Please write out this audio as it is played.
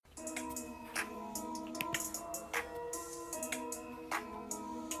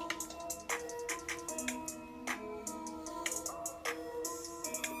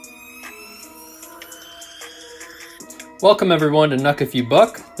Welcome everyone to Nuck If You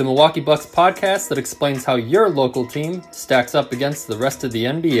Buck, the Milwaukee Bucks podcast that explains how your local team stacks up against the rest of the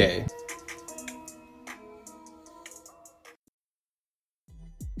NBA.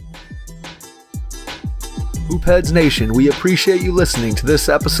 Hoopheads Nation, we appreciate you listening to this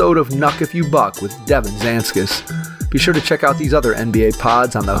episode of Nuck If You Buck with Devin Zanskis. Be sure to check out these other NBA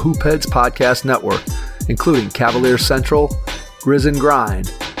pods on the Hoopheads Podcast Network, including Cavalier Central, Grizz and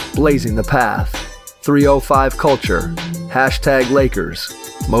Grind, Blazing the Path, 305 Culture, Hashtag Lakers,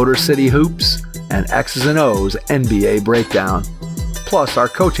 Motor City Hoops, and X's and O's NBA Breakdown. Plus our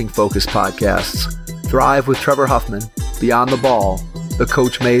coaching-focused podcasts, Thrive with Trevor Huffman, Beyond the Ball, the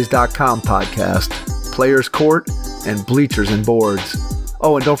CoachMaze.com podcast, Players Court, and Bleachers and Boards.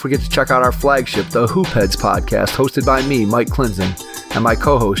 Oh, and don't forget to check out our flagship, the Hoopheads podcast, hosted by me, Mike Klinzing, and my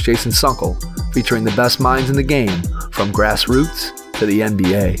co-host, Jason Sunkel, featuring the best minds in the game, from grassroots to the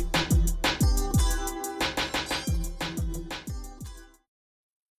NBA.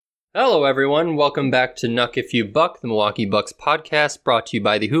 Hello everyone, welcome back to Nuck If You Buck, the Milwaukee Bucks podcast, brought to you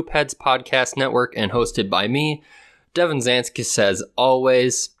by the Hoopheads Podcast Network and hosted by me, Devin Zanskis, as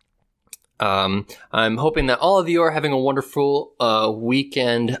always. I'm hoping that all of you are having a wonderful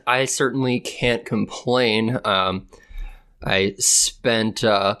weekend. I certainly can't complain. I spent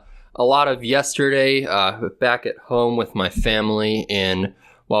a lot of yesterday back at home with my family in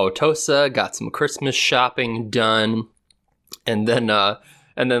Wauwatosa, got some Christmas shopping done, and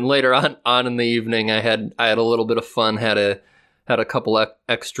then later on in the evening, I had a little bit of fun. Had a couple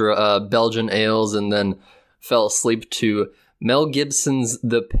extra Belgian ales, and then fell asleep to Mel Gibson's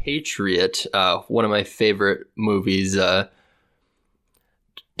The Patriot, one of my favorite movies.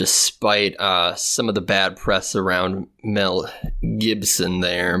 Despite some of the bad press around Mel Gibson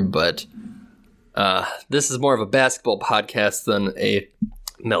there, but this is more of a basketball podcast than a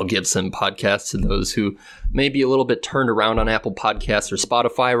Mel Gibson podcast to those who may be a little bit turned around on Apple Podcasts or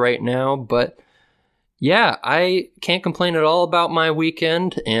Spotify right now. But yeah, I can't complain at all about my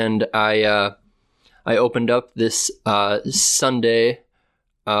weekend, and I opened up this Sunday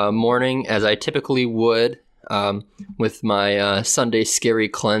morning as I typically would, with my Sunday scary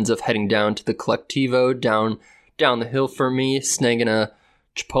cleanse of heading down to the Collectivo down the hill for me, snagging a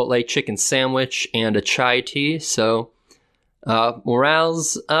Chipotle chicken sandwich and a chai tea. So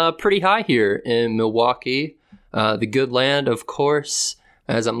morale's pretty high here in Milwaukee, the good land, of course,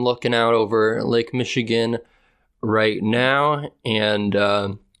 as I'm looking out over Lake Michigan right now. And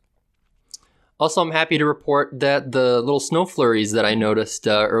also, I'm happy to report that the little snow flurries that I noticed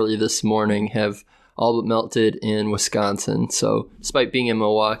early this morning have all but melted in Wisconsin. So despite being in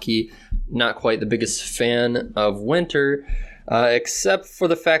Milwaukee, not quite the biggest fan of winter, except for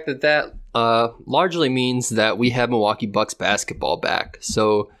the fact that largely means that we have Milwaukee Bucks basketball back.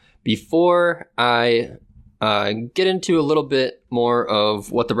 So before I get into a little bit more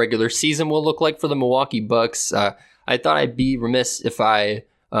of what the regular season will look like for the Milwaukee Bucks, I thought I'd be remiss if I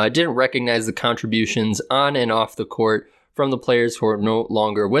didn't recognize the contributions on and off the court from the players who are no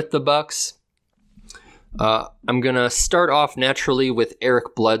longer with the Bucks. I'm going to start off naturally with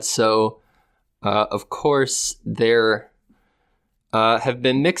Eric Bledsoe. Of course, there have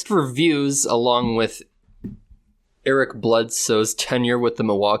been mixed reviews along with Eric Bledsoe's tenure with the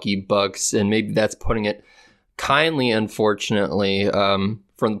Milwaukee Bucks, and maybe that's putting it kindly, unfortunately, from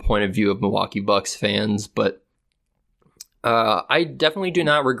the point of view of Milwaukee Bucks fans. But I definitely do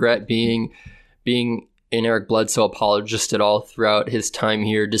not regret being an Eric Bledsoe apologist at all throughout his time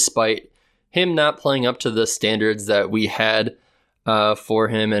here, despite him not playing up to the standards that we had for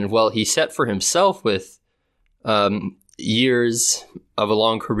him, and he set for himself with years of a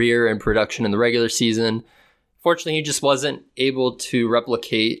long career and production in the regular season. Fortunately, he just wasn't able to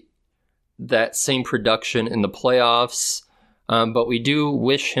replicate that same production in the playoffs, but we do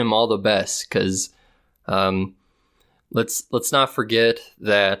wish him all the best, because let's not forget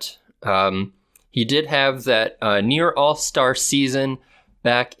that he did have that near all-star season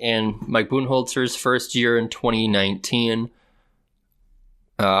back in Mike Budenholzer's first year in 2019.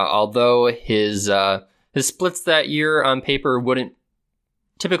 Although his splits that year on paper wouldn't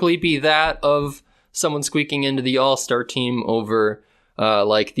typically be that of someone squeaking into the All-Star team over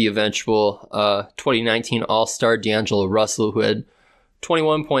like the eventual 2019 All-Star D'Angelo Russell, who had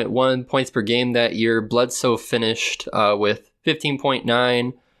 21.1 points per game that year. Bledsoe finished with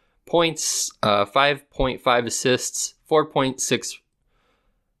 15.9 points, 5.5 assists, 4.6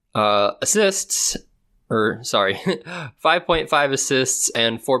 assists, 5.5 assists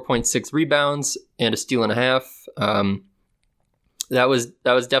and 4.6 rebounds and a steal and a half. That was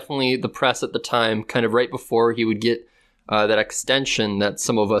definitely the press at the time, kind of right before he would get that extension that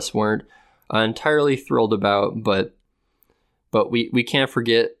some of us weren't entirely thrilled about. But but we can't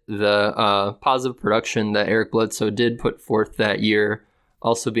forget the positive production that Eric Bledsoe did put forth that year,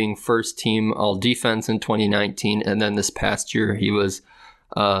 also being first team all defense in 2019. And then this past year, he was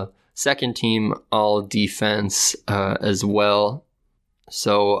second team all defense as well.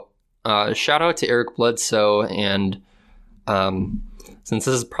 So shout out to Eric Bledsoe. And since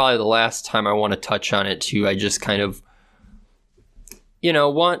this is probably the last time I want to touch on it too, I just kind of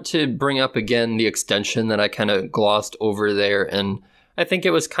want to bring up again the extension that I kind of glossed over there. And I think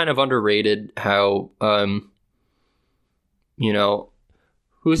it was kind of underrated how,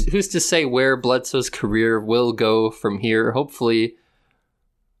 who's to say where Bledsoe's career will go from here. Hopefully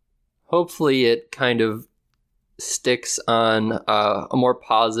it kind of sticks on a more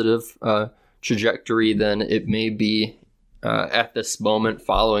positive trajectory than it may be at this moment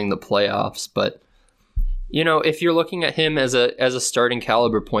following the playoffs. But if you're looking at him as a starting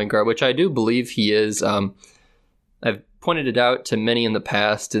caliber point guard, which I do believe he is, I've pointed it out to many in the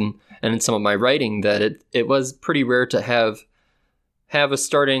past and in some of my writing that it was pretty rare to have a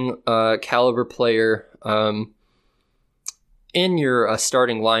starting caliber player in your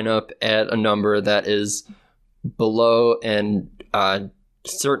starting lineup at a number that is below and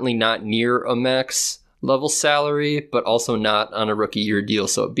certainly not near a max level salary, but also not on a rookie year deal.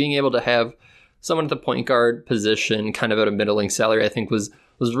 So being able to have someone at the point guard position kind of at a middling salary, I think was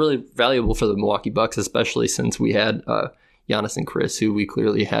really valuable for the Milwaukee Bucks, especially since we had Giannis and Chris, who we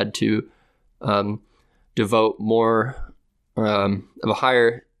clearly had to devote more of a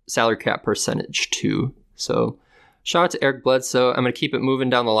higher salary cap percentage to. So shout out to Eric Bledsoe. I'm going to keep it moving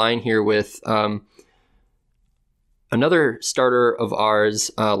down the line here with another starter of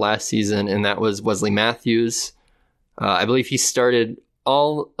ours last season, and that was Wesley Matthews. I believe he started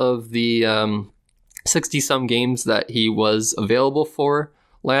all of the 60-some games that he was available for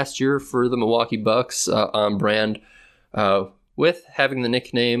last year for the Milwaukee Bucks, on brand with having the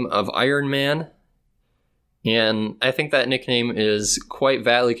nickname of Iron Man. And I think that nickname is quite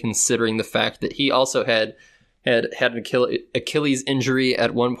valid considering the fact that he also had an Achilles injury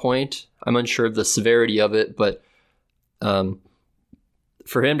at one point. I'm unsure of the severity of it, but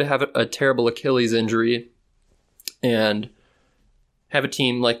for him to have a terrible Achilles injury and have a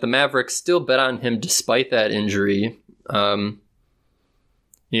team like the Mavericks still bet on him despite that injury, and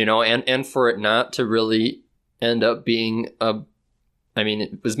for it not to really end up being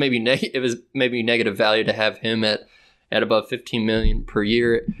it was maybe negative value to have him at above $15 million per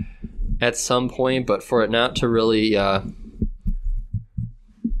year at some point, but for it not to really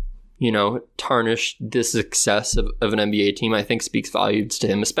tarnish the success of an NBA team, I think speaks volumes to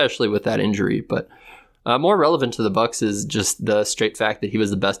him, especially with that injury. But more relevant to the Bucks is just the straight fact that he was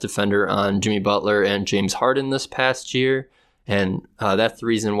the best defender on Jimmy Butler and James Harden this past year. And that's the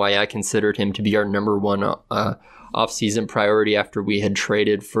reason why I considered him to be our number one offseason priority after we had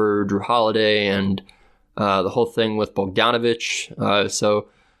traded for Drew Holiday and the whole thing with Bogdanovich. So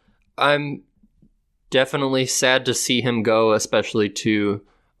I'm definitely sad to see him go, especially to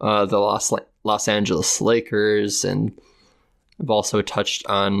the Los Angeles Lakers. And I've also touched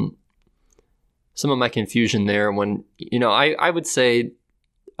on some of my confusion there when, I would say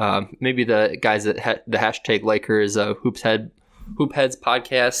maybe the guys that the hashtag Lakers Hoopheads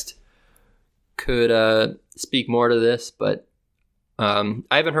podcast could speak more to this, but I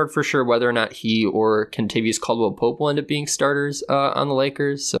haven't heard for sure whether or not he or Kentavious Caldwell-Pope will end up being starters on the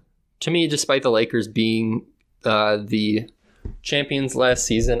Lakers. So to me, despite the Lakers being the champions last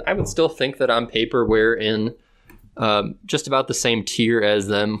season, I would still think that on paper we're in just about the same tier as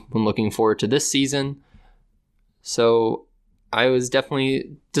them when looking forward to this season. So I was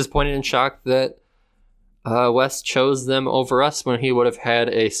definitely disappointed and shocked that West chose them over us when he would have had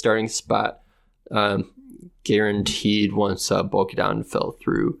a starting spot guaranteed once Bogdan fell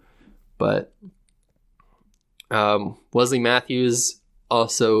through. But Wesley Matthews,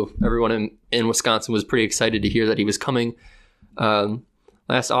 also everyone in Wisconsin was pretty excited to hear that he was coming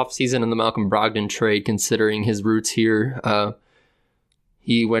last offseason in the Malcolm Brogdon trade, considering his roots here.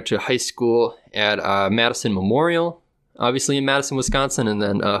 He went to high school at Madison Memorial, obviously in Madison, Wisconsin, and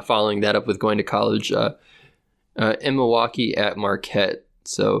then following that up with going to college in Milwaukee at Marquette.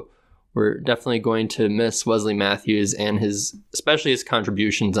 So we're definitely going to miss Wesley Matthews and especially his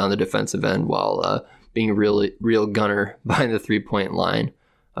contributions on the defensive end while being a real gunner behind the 3-point line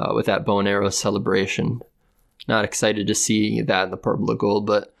with that bow and arrow celebration. Not excited to see that in the purple and gold,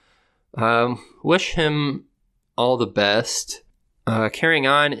 but wish him all the best. Carrying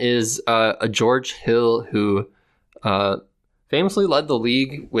on is a George Hill who famously led the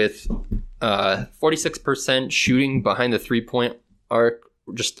league with 46% shooting behind the 3-point arc.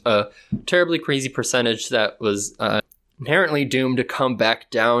 Just a terribly crazy percentage that was inherently doomed to come back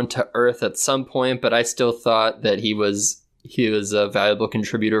down to earth at some point, but I still thought that he was a valuable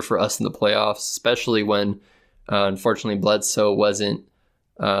contributor for us in the playoffs, especially when unfortunately Bledsoe wasn't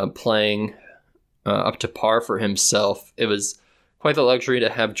playing up to par for himself. It was quite the luxury to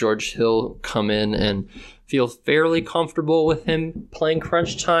have George Hill come in and feel fairly comfortable with him playing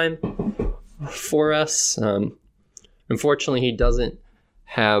crunch time for us. Unfortunately, he doesn't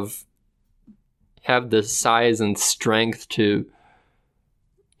have the size and strength to,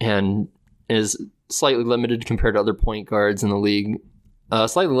 and is slightly limited compared to other point guards in the league.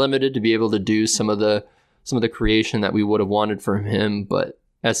 Slightly limited to be able to do some of the creation that we would have wanted from him. But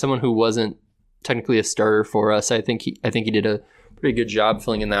as someone who wasn't technically a starter for us, I think he did a pretty good job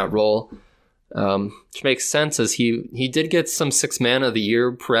filling in that role. Which makes sense, as he did get some Sixth Man of the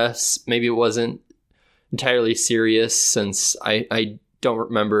Year press. Maybe it wasn't entirely serious, since I don't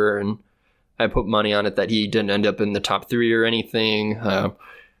remember, and I put money on it that he didn't end up in the top 3 or anything,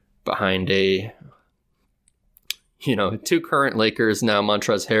 behind two current Lakers now,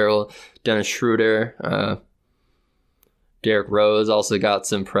 Montrezl Harrell, Dennis Schroeder, Derrick Rose also got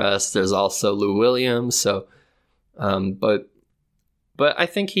some press. There's also Lou Williams. So, but I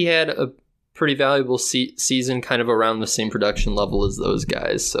think he had a pretty valuable season, kind of around the same production level as those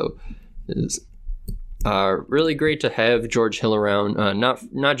guys. So it's really great to have George Hill around,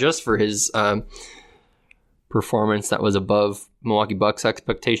 not just for his performance that was above Milwaukee Bucks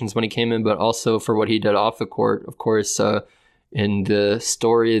expectations when he came in, but also for what he did off the court. Of course, in the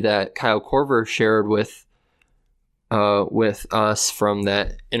story that Kyle Korver shared with us from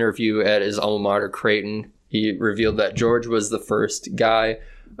that interview at his alma mater, Creighton, he revealed that George was the first guy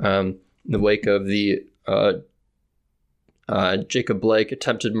in the wake of the Jacob Blake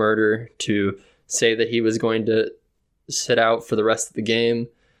attempted murder to say that he was going to sit out for the rest of the game.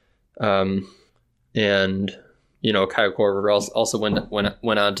 And Kyle Korver also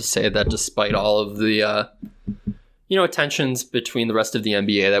went on to say that despite all of the tensions between the rest of the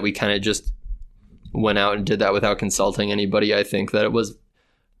NBA, that we kind of just went out and did that without consulting anybody. I think that it was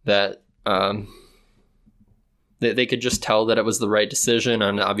that they could just tell that it was the right decision,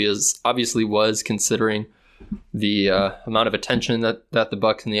 and obviously was, considering the amount of attention that the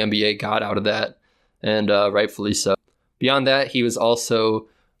Bucks and the NBA got out of that, and rightfully so. Beyond that, he was also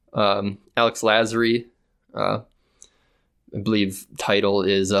Alex Lazary. I believe title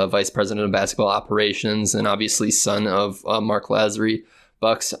is Vice President of Basketball Operations, and obviously son of Mark Lazary,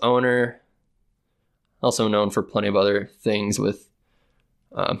 Bucks owner. Also known for plenty of other things with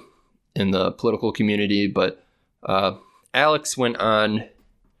in the political community. But Alex went on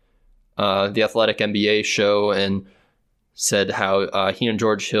the Athletic NBA show and said how he and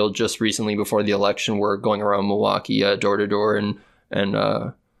George Hill just recently before the election were going around Milwaukee door to door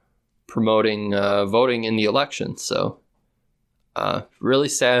and promoting voting in the election. So really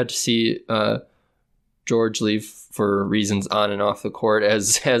sad to see George leave for reasons on and off the court,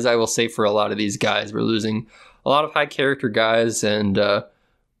 as I will say for a lot of these guys. We're losing a lot of high character guys, and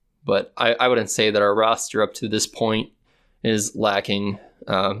but I wouldn't say that our roster up to this point is lacking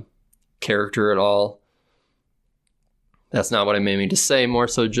character at all. That's not what I mean to say, more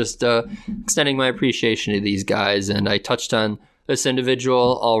so just extending my appreciation to these guys. And I touched on this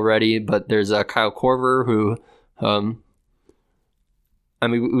individual already, but there's Kyle Korver, who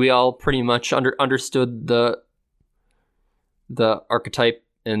we all pretty much understood the archetype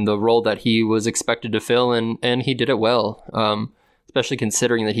and the role that he was expected to fill, and he did it well, especially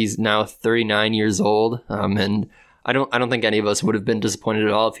considering that he's now 39 years old. And I don't think any of us would have been disappointed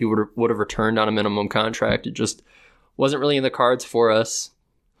at all if he would have returned on a minimum contract. It just wasn't really in the cards for us,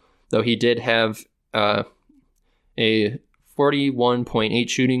 though he did have a 41.8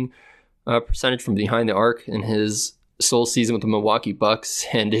 shooting percentage from behind the arc in his sole season with the Milwaukee Bucks,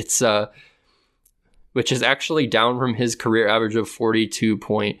 and it's which is actually down from his career average of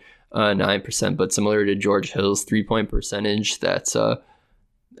 42.9%, but similar to George Hill's 3-point percentage, that's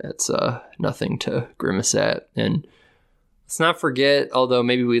nothing to grimace at. And let's not forget, although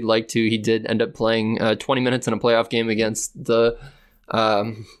maybe we'd like to, he did end up playing 20 minutes in a playoff game against the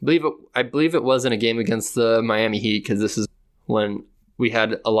I believe it was in a game against the Miami Heat, because this is when we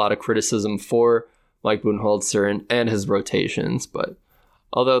had a lot of criticism for Mike Budenholzer and his rotations. But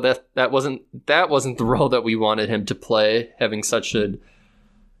although that wasn't the role that we wanted him to play, having such an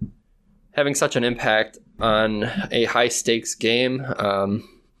impact on a high stakes game,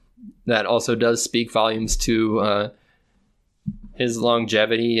 that also does speak volumes to his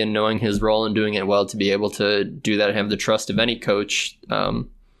longevity and knowing his role and doing it well, to be able to do that and have the trust of any coach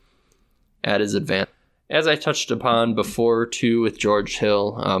at his advantage. As I touched upon before too with George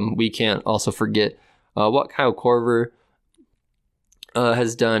Hill, we can't also forget what Kyle Korver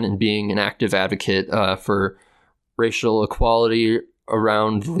has done in being an active advocate for racial equality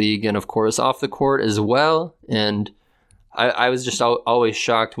around the league and, of course, off the court as well. And I was just always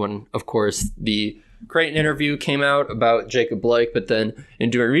shocked when, of course, the Creighton interview came out about Jacob Blake. But then in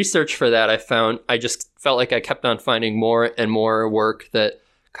doing research for that, I just felt like I kept on finding more and more work that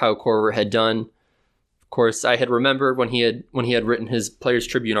Kyle Korver had done. Of course, I had remembered when he had written his Players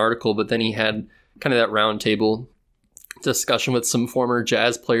Tribune article, but then he had kind of that roundtable discussion with some former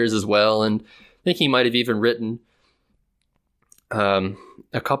Jazz players as well. And I think he might have even written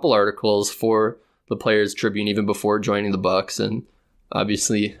a couple articles for the Players Tribune even before joining the Bucks, and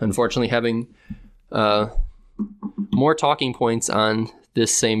obviously, unfortunately, having more talking points on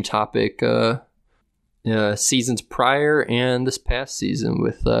this same topic seasons prior and this past season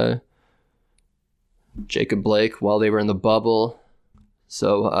with Jacob Blake while they were in the bubble.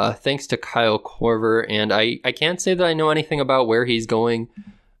 So thanks to Kyle Korver, and I can't say that I know anything about where he's going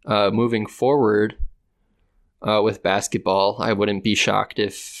moving forward with basketball. I wouldn't be shocked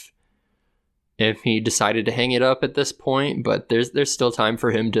if he decided to hang it up at this point, but there's still time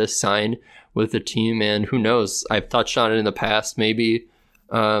for him to sign with the team, and who knows? I've touched on it in the past. Maybe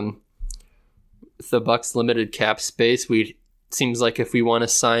the Bucks' limited cap space, seems like if we want to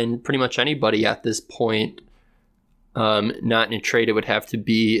sign pretty much anybody at this point, not in a trade, it would have to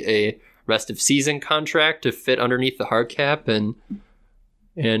be a rest of season contract to fit underneath the hard cap, and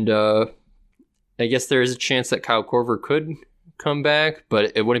I guess there is a chance that Kyle Korver could come back,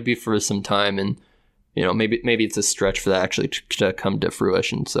 but it wouldn't be for some time, and maybe it's a stretch for that actually to come to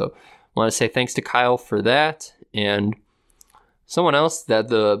fruition. So I want to say thanks to Kyle for that. And someone else that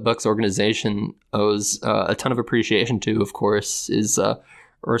the Bucks organization owes a ton of appreciation to, of course, is Ersan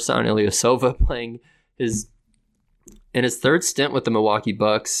Ilyasova, playing in his third stint with the Milwaukee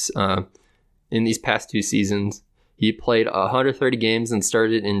Bucks in these past 2 seasons. He played 130 games and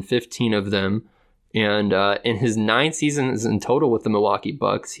started in 15 of them. And in his 9 seasons in total with the Milwaukee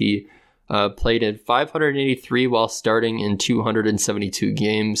Bucks, he played in 583 while starting in 272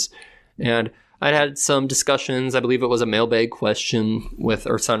 games. And I'd had some discussions, I believe it was a mailbag question with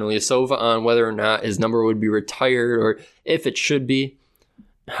Ersan Ilyasova on whether or not his number would be retired or if it should be.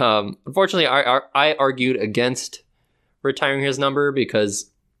 Unfortunately, I argued against retiring his number because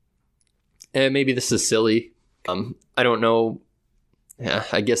maybe this is silly. I don't know. Yeah,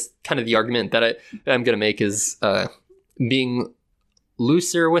 I guess kind of the argument that I'm going to make is being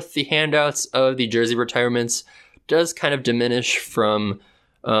looser with the handouts of the jersey retirements does kind of diminish from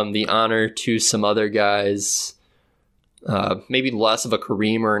the honor to some other guys. Maybe less of a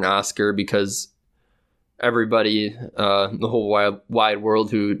Kareem or an Oscar, because everybody, the whole wide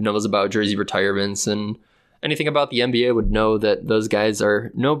world who knows about jersey retirements and anything about the NBA would know that those guys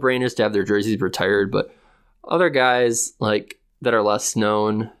are no-brainers to have their jerseys retired. But other guys that are less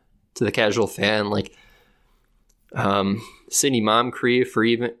known to the casual fan, like Sidney Moncrief or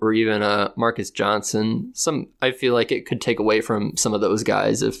even Marcus Johnson, I feel like it could take away from some of those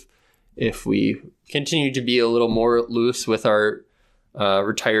guys if we continue to be a little more loose with our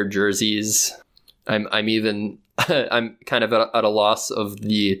retired jerseys. I'm kind of at a loss of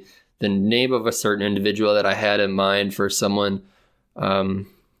the name of a certain individual that I had in mind for someone.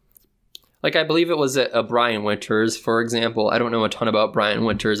 I believe it was a Brian Winters, for example. I don't know a ton about Brian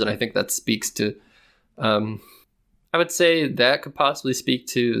Winters, and I think that speaks to, I would say that could possibly speak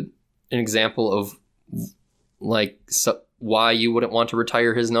to an example of why you wouldn't want to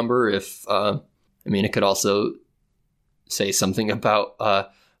retire his number. It could also say something about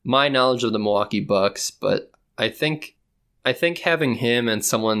my knowledge of the Milwaukee Bucks, but I think having him and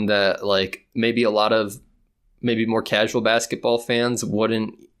someone that maybe a lot of maybe more casual basketball fans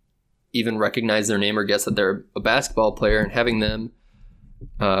wouldn't even recognize their name or guess that they're a basketball player, and having them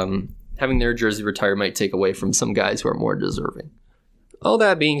having their jersey retired might take away from some guys who are more deserving. All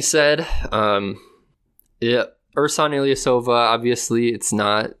that being said, Ersan Ilyasova, obviously it's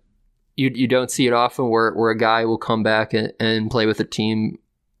not, you don't see it often where a guy will come back and play with a team,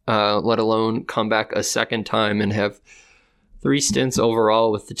 let alone come back a second time and have 3 stints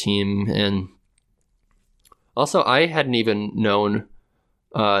overall with the team. And also, I hadn't even known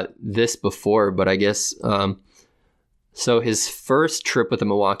this before, but I guess so his first trip with the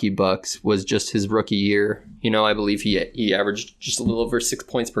Milwaukee Bucks was just his rookie year. I believe he averaged just a little over 6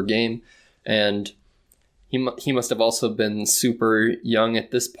 points per game, and he must have also been super young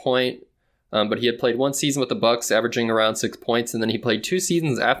at this point. But he had played 1 season with the Bucks, averaging around 6 points, and then he played 2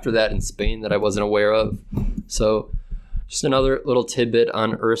 seasons after that in Spain that I wasn't aware of. So just another little tidbit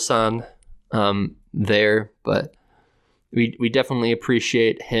on Ersan there, but we definitely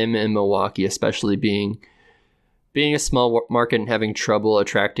appreciate him in Milwaukee, especially being being a small market and having trouble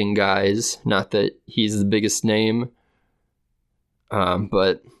attracting guys. Not that he's the biggest name,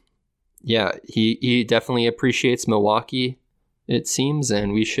 but yeah, he definitely appreciates Milwaukee, it seems,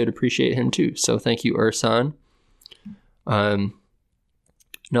 and we should appreciate him too. So thank you, Ersan.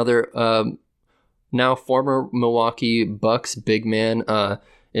 Another now former Milwaukee Bucks big man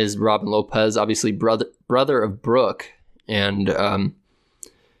is Robin Lopez, obviously brother of Brooke, and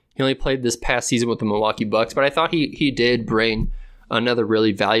he only played this past season with the Milwaukee Bucks, but I thought he did bring another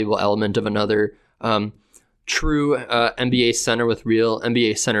really valuable element of another true NBA center with real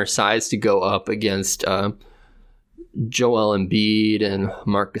NBA center size to go up against Joel Embiid and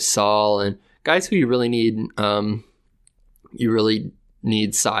Marc Gasol and guys who you really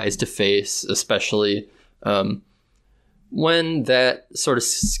need size to face, especially when that sort of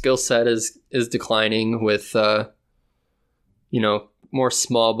skill set is declining with more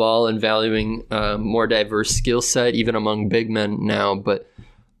small ball and valuing more diverse skill set even among big men now. But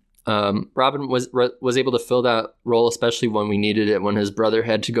Robin was able to fill that role, especially when we needed it, when his brother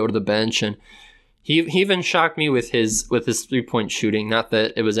had to go to the bench, and he even shocked me with his 3-point shooting. Not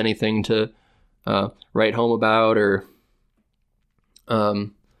that it was anything to write home about, or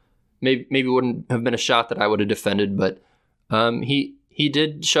maybe wouldn't have been a shot that I would have defended, but he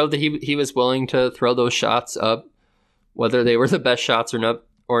did show that he was willing to throw those shots up, whether they were the best shots or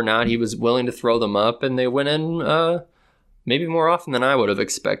not. He was willing to throw them up, and they went in maybe more often than I would have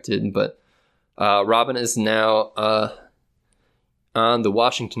expected. But Robin is now on the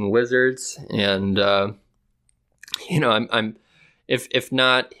Washington Wizards, and I'm if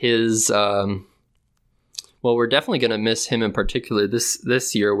not his. Well, we're definitely going to miss him in particular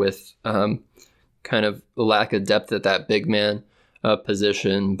this year with kind of the lack of depth at that big man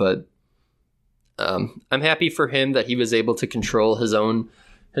position. But I'm happy for him that he was able to control his own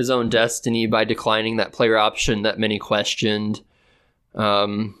destiny by declining that player option that many questioned.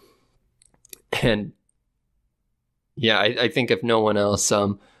 And yeah, I think if no one else,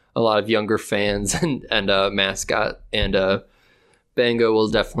 a lot of younger fans and Mascot and Bango will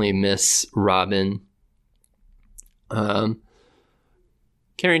definitely miss Robin.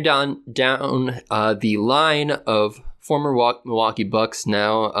 Carrying down the line of former Milwaukee Bucks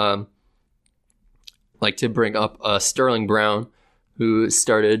now, like to bring up Sterling Brown, who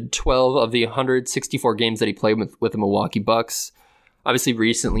started 12 of the 164 games that he played with the Milwaukee Bucks. Obviously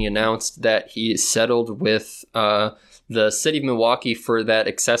recently announced that he settled with the city of Milwaukee for that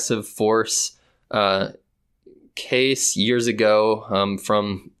excessive force case years ago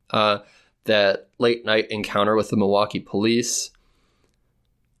from that late night encounter with the Milwaukee police.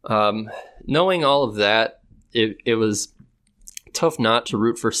 Knowing all of that, it was tough not to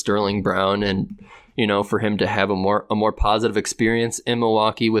root for Sterling Brown and, for him to have a more positive experience in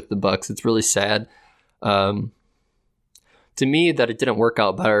Milwaukee with the Bucks. It's really sad to me that it didn't work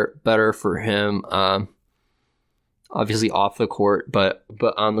out better for him. Obviously off the court, but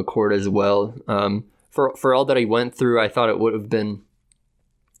on the court as well. For all that he went through, I thought it would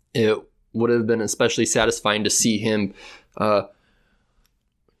have been especially satisfying to see him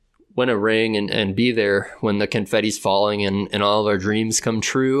win a ring and be there when the confetti's falling and all of our dreams come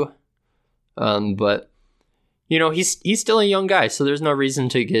true. But he's still a young guy, so there's no reason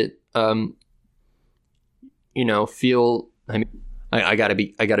to get feel. I mean, I gotta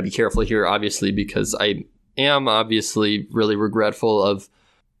be careful here, obviously, because I am obviously really regretful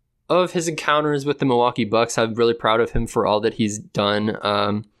of his encounters with the Milwaukee Bucks. I'm really proud of him for all that he's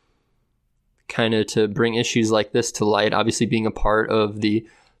done, kind of to bring issues like this to light. Obviously, being a part of the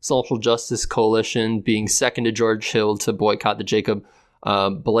Social Justice Coalition, being second to George Hill to boycott the Jacob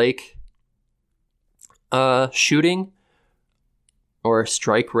Blake shooting, or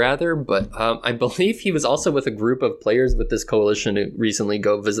strike rather. But I believe he was also with a group of players with this coalition to recently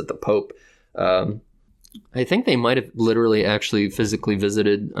go visit the Pope. I think they might have literally actually physically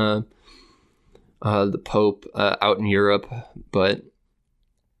visited the Pope out in Europe, but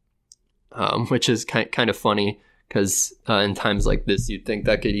which is kind of funny because in times like this, you'd think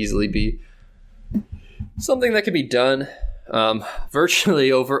that could easily be something that could be done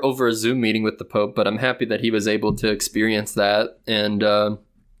virtually over a Zoom meeting with the Pope. But I'm happy that he was able to experience that and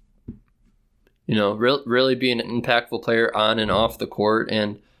really be an impactful player on and off the court.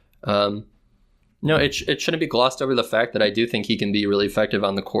 And no, it shouldn't be glossed over the fact that I do think he can be really effective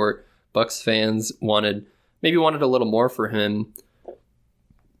on the court. Bucks fans wanted a little more for him,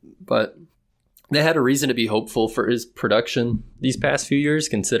 but they had a reason to be hopeful for his production these past few years,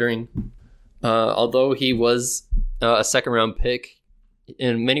 considering although he was a second-round pick,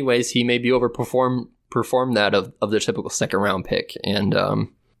 in many ways he maybe overperformed that of the typical second-round pick. And,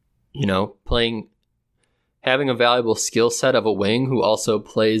 playing having a valuable skill set of a wing who also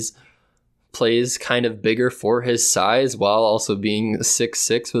plays kind of bigger for his size while also being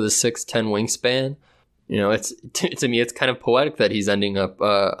 6'6" with a 6'10" wingspan. It's to me, it's kind of poetic that he's ending up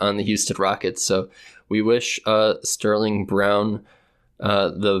on the Houston Rockets. So we wish Sterling Brown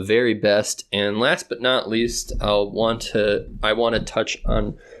the very best. And last but not least, I want to touch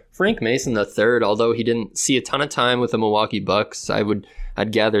on Frank Mason III. Although he didn't see a ton of time with the Milwaukee Bucks,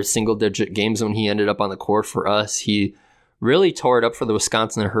 I'd gather single-digit games when he ended up on the court for us. He really tore it up for the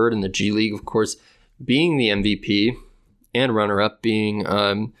Wisconsin Herd in the G League, of course, being the MVP and runner-up being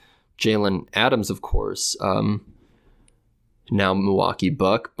Jalen Adams, of course, now Milwaukee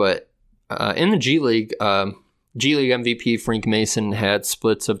Buck. But in the G League MVP Frank Mason had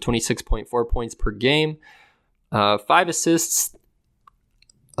splits of 26.4 points per game, 5 assists,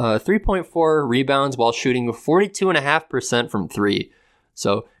 3.4 rebounds while shooting 42.5% from 3.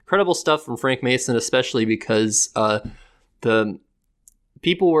 So incredible stuff from Frank Mason, especially because the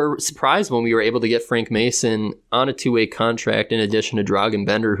people were surprised when we were able to get Frank Mason on a 2-way contract in addition to Dragan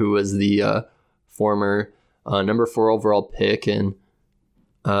Bender, who was the former number 4 overall pick and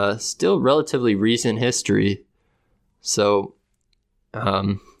still relatively recent history. So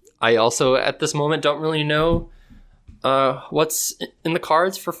I also at this moment don't really know what's in the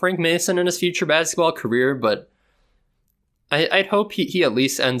cards for Frank Mason in his future basketball career, but I'd hope he at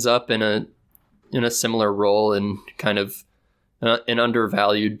least ends up in a similar role and kind of an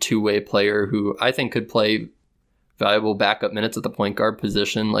undervalued 2-way player who I think could play valuable backup minutes at the point guard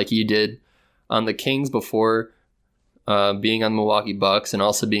position like he did on the Kings before being on the Milwaukee Bucks and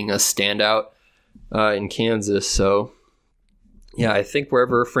also being a standout in Kansas. So yeah, I think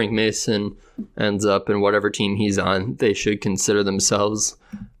wherever Frank Mason ends up and whatever team he's on, they should consider themselves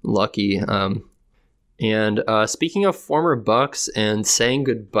lucky. And speaking of former Bucks and saying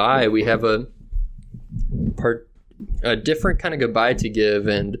goodbye, we have a different kind of goodbye to give,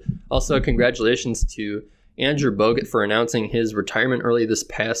 and also congratulations to Andrew Bogut for announcing his retirement early this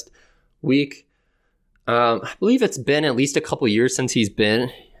past week. I believe it's been at least a couple years since he's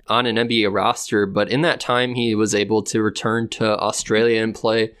been on an NBA roster, but in that time he was able to return to Australia and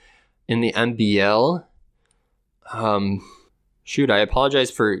play in the NBL. I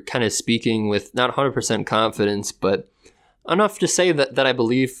apologize for kind of speaking with not 100% confidence, but enough to say that I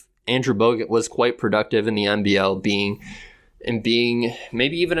believe Andrew Bogut was quite productive in the NBL, being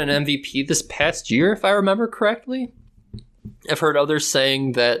maybe even an MVP this past year, if I remember correctly. I've heard others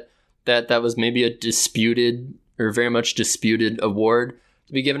saying that was maybe a disputed or very much disputed award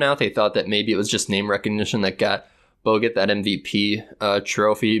to be given out. They thought that maybe it was just name recognition that got Bogut that MVP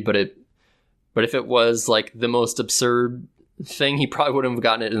trophy, but if it was like the most absurd thing, he probably wouldn't have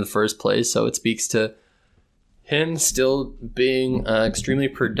gotten it in the first place. So it speaks to him still being extremely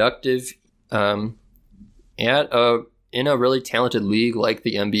productive in a really talented league like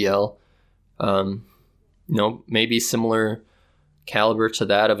the NBL. Maybe similar caliber to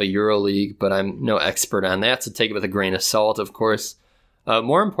that of a EuroLeague, but I'm no expert on that, so take it with a grain of salt, of course.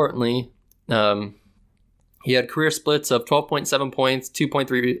 More importantly, he had career splits of 12.7 points,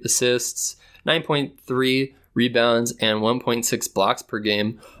 2.3 assists, 9.3 rebounds, and 1.6 blocks per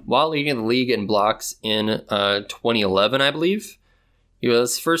game, while leading the league in blocks in 2011, I believe. He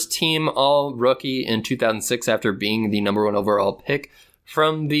was first team All-Rookie in 2006 after being the number 1 overall pick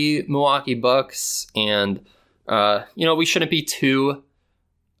from the Milwaukee Bucks. And, we shouldn't be too...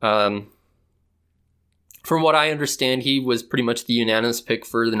 from what I understand, he was pretty much the unanimous pick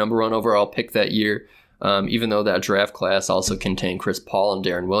for the number 1 overall pick that year, even though that draft class also contained Chris Paul and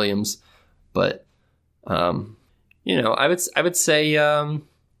Darren Williams. But, I would say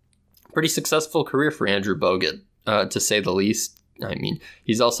pretty successful career for Andrew Bogut, to say the least. I mean,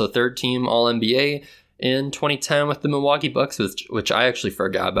 he's also third team All-NBA in 2010 with the Milwaukee Bucks, which I actually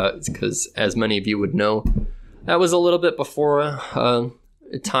forgot about because, as many of you would know, that was a little bit before a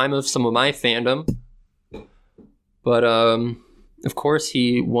time of some of my fandom. But, of course,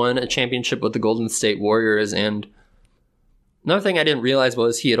 he won a championship with the Golden State Warriors. And another thing I didn't realize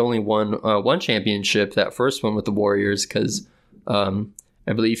was he had only won one championship, that first one with the Warriors, because I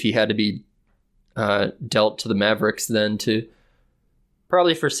believe he had to be dealt to the Mavericks then to,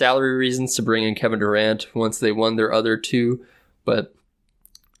 probably for salary reasons, to bring in Kevin Durant once they won their other two. But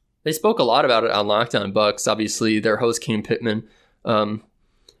they spoke a lot about it on Locked On Bucks. Obviously, their host, Kane Pittman,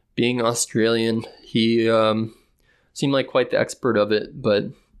 being Australian, he seemed like quite the expert of it. But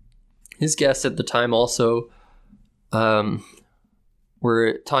his guests at the time also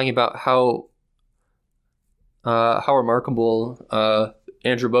were talking about how remarkable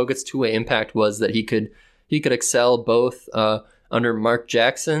Andrew Bogut's two-way impact was, that he could excel both under Mark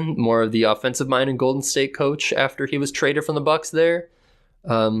Jackson, more of the offensive minded Golden State coach after he was traded from the Bucks there.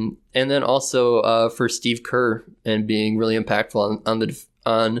 And then also for Steve Kerr and being really impactful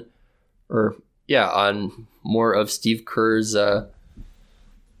on more of Steve Kerr's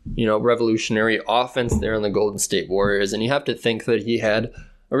revolutionary offense there in the Golden State Warriors. And you have to think that he had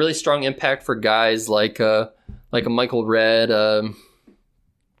a really strong impact for guys like a Michael Redd,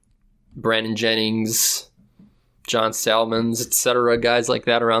 Brandon Jennings, John Salmons, etc. Guys like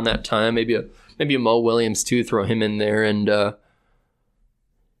that around that time. Maybe a Mo Williams too. Throw him in there, and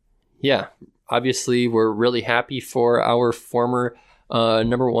obviously we're really happy for our former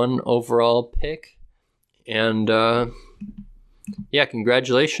number 1 overall pick, and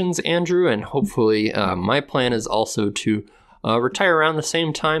congratulations, Andrew. And hopefully, my plan is also to retire around the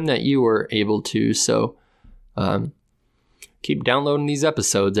same time that you were able to. So keep downloading these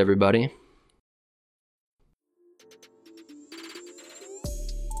episodes, everybody.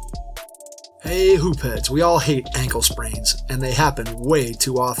 Hey, hoopheads, we all hate ankle sprains, and they happen way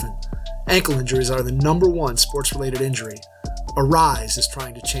too often. Ankle injuries are the number 1 sports-related injury. Arise is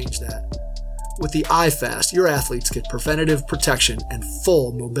trying to change that. With the iFast, your athletes get preventative protection and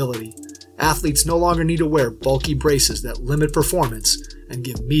full mobility. Athletes no longer need to wear bulky braces that limit performance and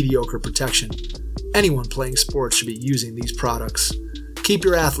give mediocre protection. Anyone playing sports should be using these products. Keep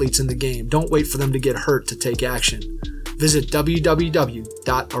your athletes in the game. Don't wait for them to get hurt to take action. Visit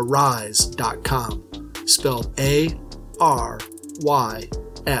www.aryse.com, spelled ARYSE,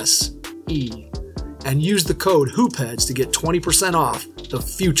 and use the code HOOPHEADS to get 20% off the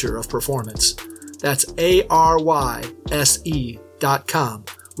future of performance. That's ARYSE.com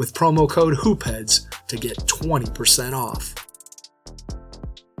with promo code HOOPHEADS to get 20% off.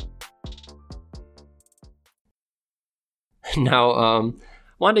 Now,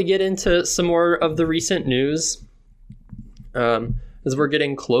 wanted to get into some more of the recent news. As we're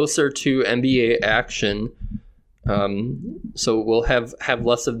getting closer to NBA action, so we'll have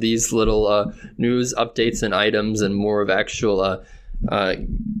less of these little news updates and items and more of actual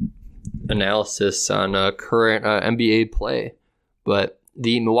analysis on current NBA play. But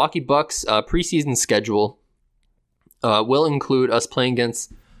the Milwaukee Bucks preseason schedule will include us playing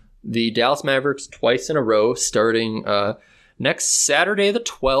against the Dallas Mavericks twice in a row, starting next Saturday the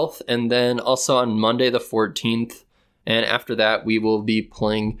 12th, and then also on Monday the 14th. And after that, we will be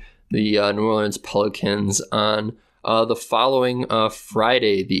playing the New Orleans Pelicans on the following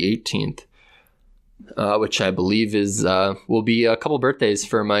Friday, the 18th, which I believe will be a couple birthdays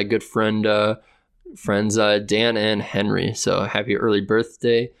for my good friends Dan and Henry. So happy early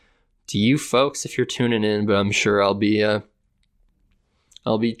birthday to you folks if you're tuning in. But I'm sure I'll be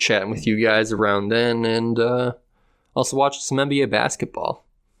chatting with you guys around then, and also watching some NBA basketball.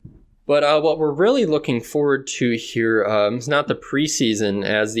 But what we're really looking forward to here is not the preseason,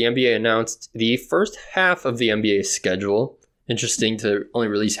 as the NBA announced the first half of the NBA schedule. Interesting to only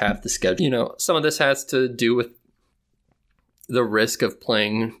release half the schedule. Some of this has to do with the risk of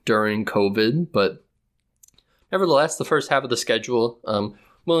playing during COVID, but nevertheless, the first half of the schedule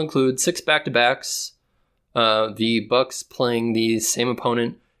will include 6 back-to-backs, the Bucks playing the same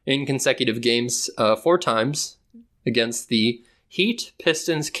opponent in consecutive games 4 times against the Heat,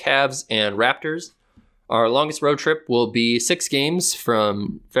 Pistons, Cavs, and Raptors. Our longest road trip will be 6 games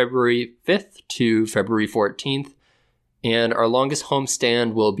from February 5th to February 14th, and our longest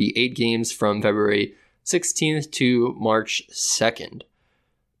homestand will be 8 games from February 16th to March 2nd.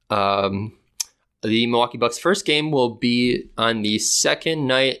 The Milwaukee Bucks' first game will be on the second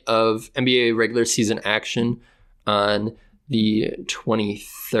night of NBA regular season action on the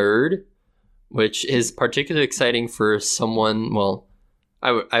 23rd. Which is particularly exciting for someone, well,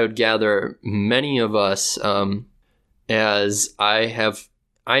 I would gather many of us, as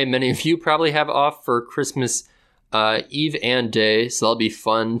many of you probably have off for Christmas Eve and day, so that'll be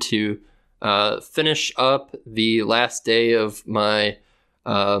fun to finish up the last day of my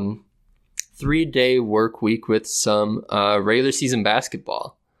 3-day work week with some regular season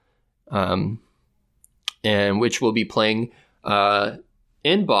basketball, and which we'll be playing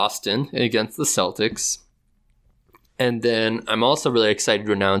in Boston against the Celtics. And then I'm also really excited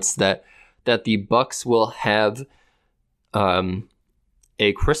to announce that the Bucks will have a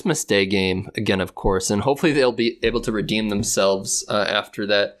Christmas Day game again, of course, and hopefully they'll be able to redeem themselves after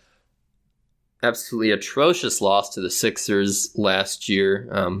that absolutely atrocious loss to the Sixers last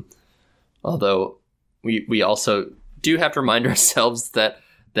year. Although we also do have to remind ourselves that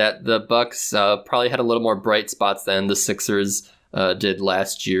the Bucks probably had a little more bright spots than the Sixers did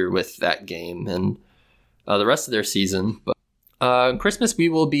last year with that game and the rest of their season. But Christmas, we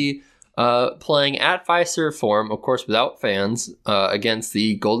will be playing at Fiserv Forum, of course without fans, against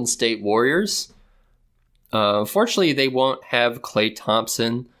the Golden State Warriors. Unfortunately, they won't have Klay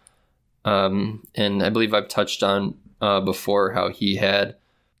Thompson, and I believe I've touched on before how he had,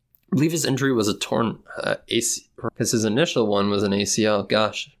 I believe his injury was a torn AC, because his initial one was an ACL.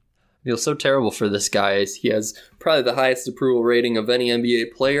 Gosh, I feel so terrible for this guy. He has probably the highest approval rating of any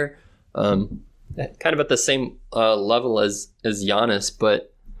NBA player, kind of at the same level as Giannis,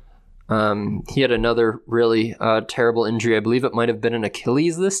 but he had another really terrible injury. I believe it might have been an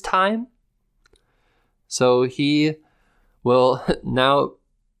Achilles this time. So he will now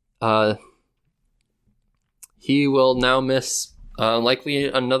miss likely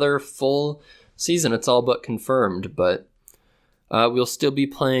another full season. It's all but confirmed, but we'll still be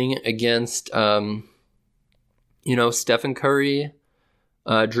playing against Stephen Curry,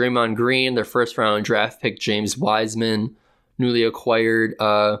 Draymond Green, their first round draft pick James Wiseman, newly acquired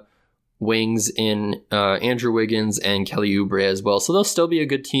wings in Andrew Wiggins and Kelly Oubre as well. So they'll still be a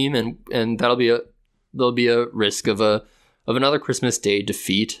good team, and there'll be a risk of another Christmas Day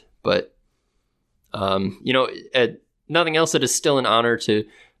defeat, but at nothing else, it is still an honor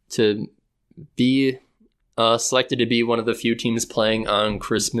to be selected to be one of the few teams playing on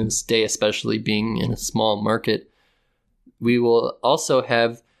Christmas Day, especially being in a small market. We will also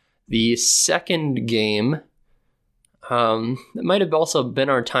have the second game. It might have also been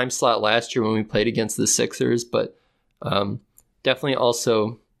our time slot last year when we played against the Sixers, but definitely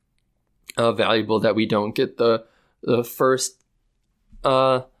also valuable that we don't get the first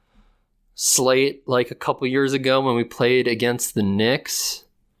slate like a couple years ago when we played against the Knicks,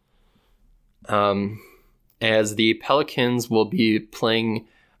 as the Pelicans will be playing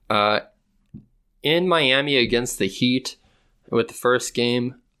in Miami against the Heat with the first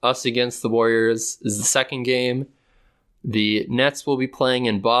game. Us against the Warriors is the second game. The Nets will be playing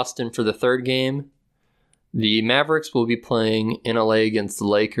in Boston for the third game. The Mavericks will be playing in LA against the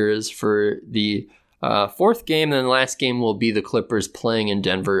Lakers for the fourth game. And the last game will be the Clippers playing in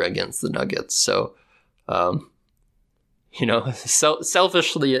Denver against the Nuggets. So,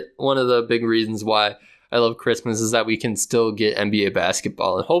 selfishly, one of the big reasons why I love Christmas is that we can still get NBA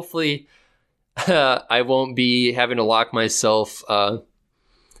basketball. And hopefully I won't be having to lock myself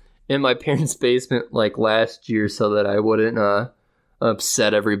in my parents' basement like last year so that I wouldn't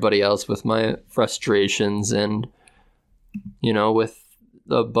upset everybody else with my frustrations and, with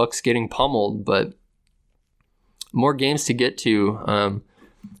the Bucks getting pummeled. But more games to get to,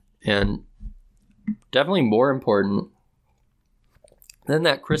 and definitely more important than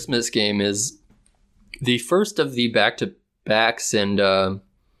that Christmas game is the first of the back-to-backs, and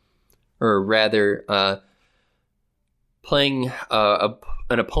playing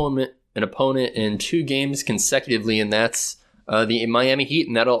an opponent in two games consecutively, and that's the Miami Heat,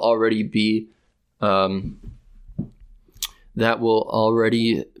 and that will already be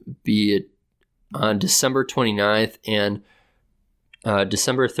on December 29th and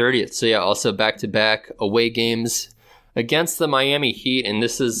December 30th. So yeah, also back-to-back away games against the Miami Heat, and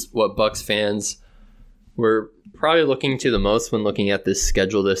this is what Bucks fans were probably looking to the most when looking at this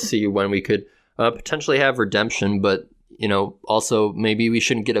schedule to see when we could potentially have redemption, but also maybe we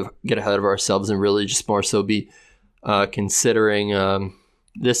shouldn't get ahead of ourselves and really just more so be considering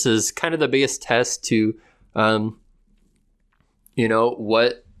this is kind of the biggest test to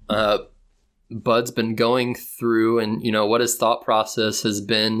what Bud's been going through, and what his thought process has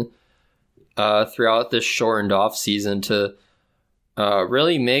been throughout this shortened off season to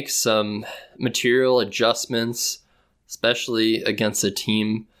really make some material adjustments, especially against a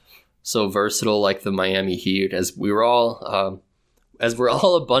team so versatile like the Miami Heat, as we're all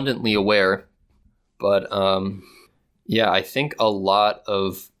abundantly aware. But I think a lot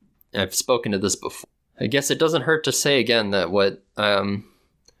of, I've spoken to this before, I guess it doesn't hurt to say again that what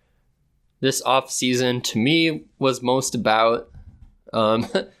this off season to me was most about,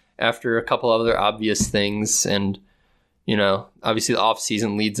 after a couple other obvious things, and obviously the off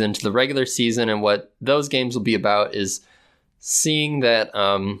season leads into the regular season, and what those games will be about is seeing that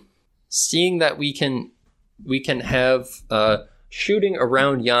we can have shooting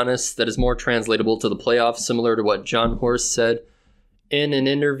around Giannis that is more translatable to the playoffs, similar to what John Horst said in an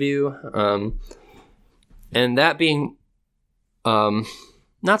interview, and that being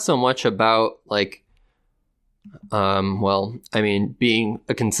not so much about being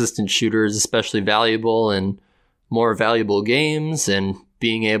a consistent shooter is especially valuable in more valuable games, and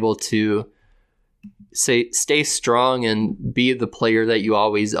being able to stay strong and be the player that you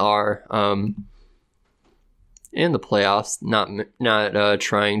always are in the playoffs, not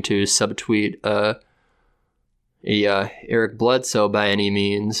trying to subtweet Eric Bledsoe by any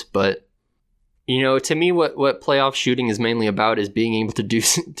means, but to me, what playoff shooting is mainly about is being able to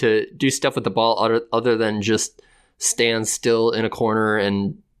do stuff with the ball other than just stand still in a corner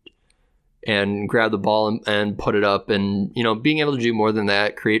and grab the ball and put it up, and being able to do more than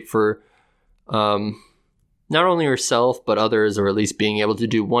that, create for not only yourself but others, or at least being able to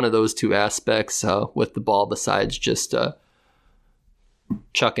do one of those two aspects with the ball besides just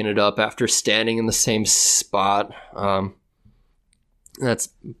chucking it up after standing in the same spot. That's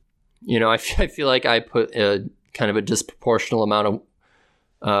I feel like I put a kind of a disproportional amount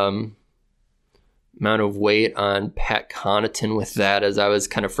of weight on Pat Connaughton with that, as I was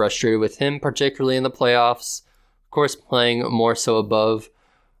kind of frustrated with him, particularly in the playoffs. Of course, playing more so above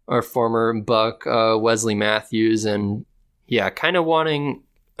our former Buck Wesley Matthews, and kind of wanting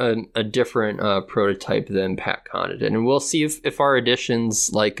a different prototype than Pat Connaughton. And we'll see if our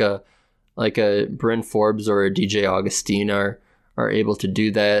additions like a Bryn Forbes or a DJ Augustine are able to do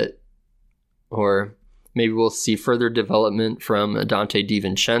that. Or maybe we'll see further development from Dante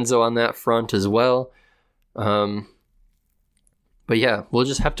DiVincenzo on that front as well. But we'll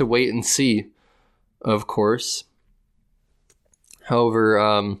just have to wait and see, of course.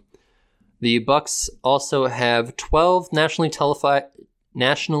 However, the Bucks also have 12 nationally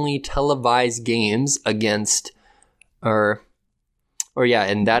televised games against, and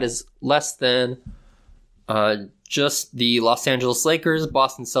that is less than just the Los Angeles Lakers,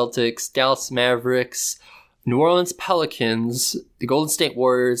 Boston Celtics, Dallas Mavericks, New Orleans Pelicans, the Golden State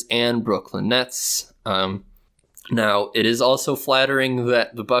Warriors, and Brooklyn Nets. Now, it is also flattering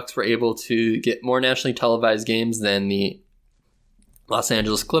that the Bucks were able to get more nationally televised games than the Los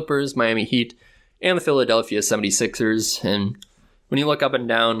Angeles Clippers, Miami Heat, and the Philadelphia 76ers. And when you look up and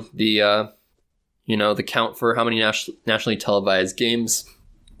down the count for how many nationally televised games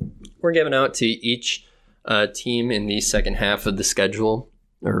were given out to each team in the second half of the schedule,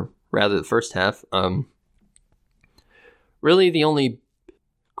 or rather the first half, really the only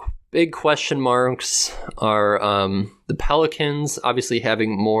big question marks are the Pelicans obviously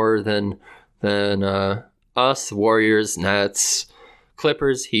having more than us, Warriors, Nets,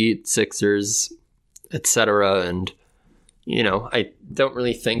 Clippers, Heat, Sixers, etc. And I don't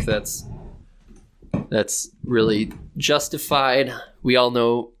really think that's really justified. We all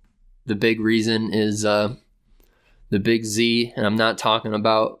know the big reason is the big Z, and I'm not talking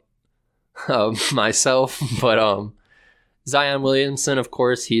about myself, but Zion Williamson, of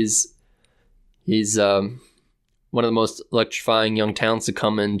course, he's one of the most electrifying young talents to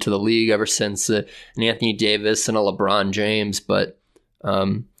come into the league ever since an Anthony Davis and a LeBron James. But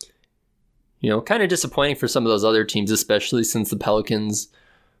kind of disappointing for some of those other teams, especially since the Pelicans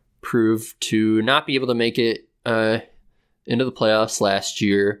proved to not be able to make it into the playoffs last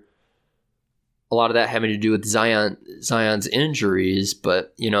year. A lot of that having to do with Zion's injuries,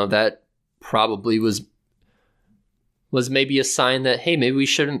 but that probably was maybe a sign that, hey, maybe we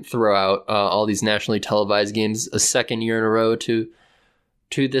shouldn't throw out all these nationally televised games a second year in a row to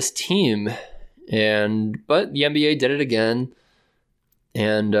this team. But the NBA did it again,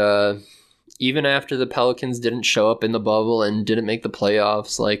 and even after the Pelicans didn't show up in the bubble and didn't make the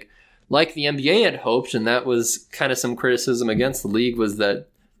playoffs, like the NBA had hoped, and that was kind of some criticism against the league, was that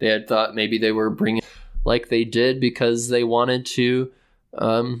they had thought maybe they were bringing like they did because they wanted to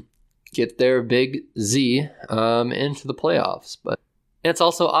get their big Z into the playoffs. But it's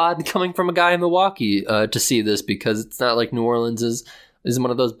also odd coming from a guy in Milwaukee to see this, because it's not like New Orleans is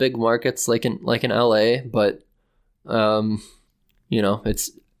one of those big markets like in LA, but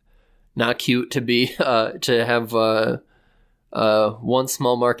it's not cute to be to have one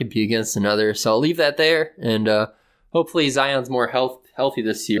small market be against another. So I'll leave that there, and hopefully Zion's more healthy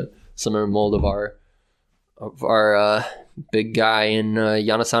this year. Similar mold of our big guy in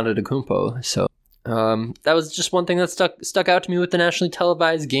Giannis Antetokounmpo. So that was just one thing that stuck out to me with the nationally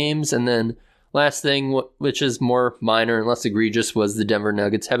televised games. And then last thing, which is more minor and less egregious, was the Denver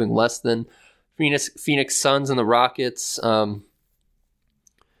Nuggets having less than Phoenix Suns and the Rockets.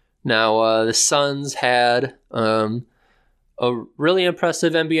 Now the Suns had a really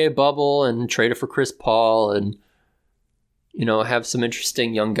impressive NBA bubble and traded for Chris Paul, and have some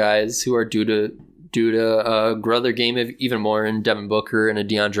interesting young guys who are due to grow their game even more in Devin Booker and a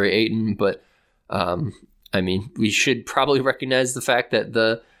DeAndre Ayton. But we should probably recognize the fact that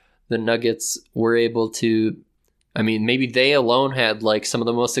the Nuggets were able to, maybe they alone had like some of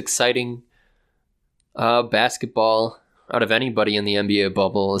the most exciting basketball out of anybody in the NBA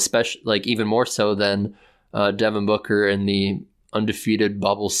bubble, especially like even more so than Devin Booker and the undefeated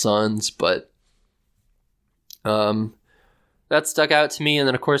bubble Suns. But that stuck out to me. And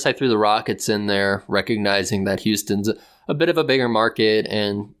then, of course, I threw the Rockets in there, recognizing that Houston's a bit of a bigger market,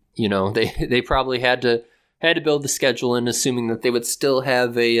 and they probably had to build the schedule in, assuming that they would still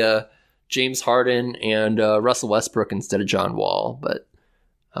have a James Harden and Russell Westbrook instead of John Wall. But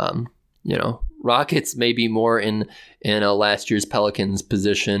Rockets may be more in last year's Pelicans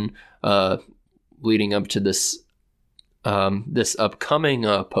position leading up to this upcoming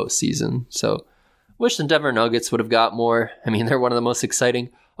postseason. So wish the Denver Nuggets would have got more. I mean, they're one of the most exciting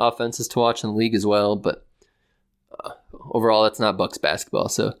offenses to watch in the league as well, but overall, that's not Bucks basketball.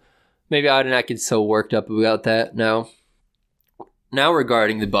 So maybe I did not get so worked up about that. Now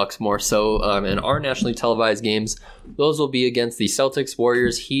regarding the Bucks more so, in our nationally televised games, those will be against the Celtics,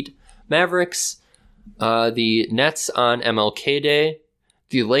 Warriors, Heat, Mavericks, the Nets on MLK Day,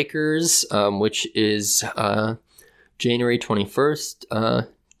 the Lakers, which is January 21st,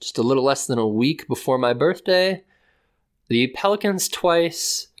 just a little less than a week before my birthday, the Pelicans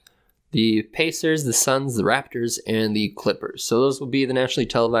twice, the Pacers, the Suns, the Raptors, and the Clippers. So those will be the nationally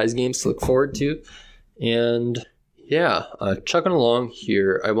televised games to look forward to. And yeah, chugging along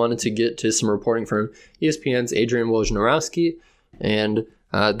here, I wanted to get to some reporting from ESPN's Adrian Wojnarowski, and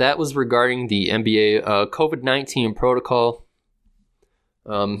that was regarding the NBA COVID-19 protocol.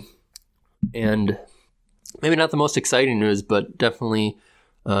 And maybe not the most exciting news, but definitely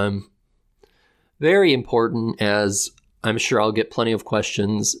very important, as I'm sure I'll get plenty of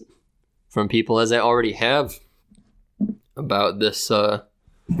questions from people, as I already have, about this,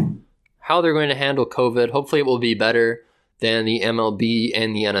 how they're going to handle COVID. Hopefully it will be better than the MLB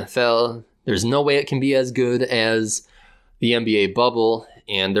and the NFL. There's no way it can be as good as the NBA bubble,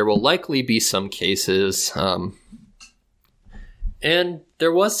 and there will likely be some cases. And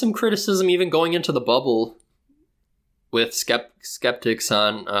there was some criticism even going into the bubble with skeptics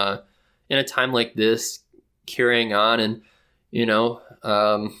on, in a time like this, carrying on and,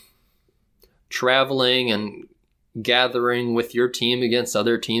 traveling and gathering with your team against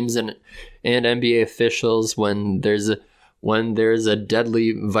other teams and NBA officials when there's a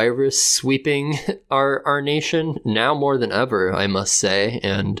deadly virus sweeping our nation, now more than ever, I must say.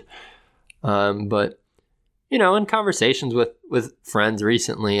 And but in conversations with friends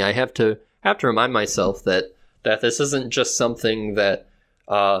recently, I have to remind myself that this isn't just something that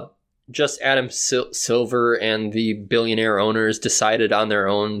just Adam Silver and the billionaire owners decided on their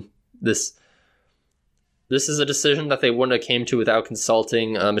own. This is a decision that they wouldn't have came to without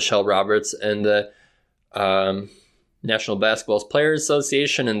consulting Michelle Roberts and the National Basketball Players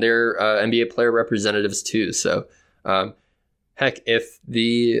Association and their NBA player representatives too. So, heck, if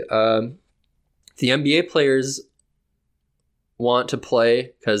the NBA players want to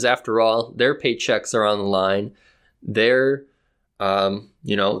play, because after all, their paychecks are on the line, their a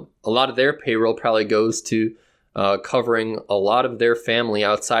lot of their payroll probably goes to covering a lot of their family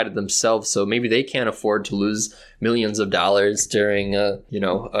outside of themselves, so maybe they can't afford to lose millions of dollars during a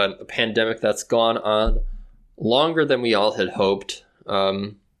pandemic that's gone on longer than we all had hoped.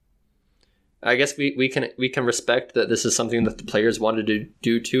 I guess we can respect that this is something that the players wanted to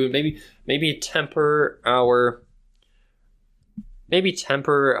do too, and maybe temper our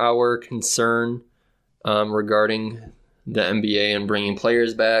concern regarding the NBA and bringing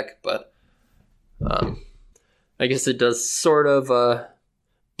players back, but I guess it does sort of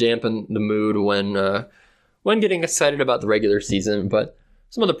dampen the mood when getting excited about the regular season. But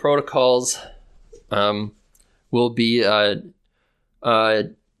some of the protocols will be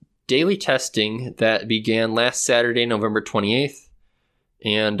daily testing that began last Saturday, November 28th.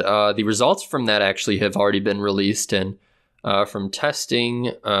 And the results from that actually have already been released. And from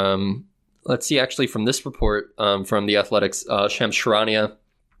testing, let's see, actually from this report from the Athletics, Shams Charania,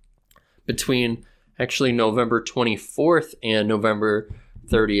 between actually November 24th and November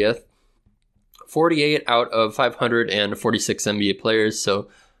 30th, 48 out of 546 NBA players, so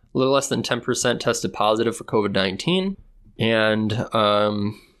a little less than 10% tested positive for COVID-19. And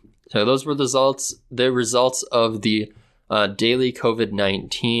so those were the results of the daily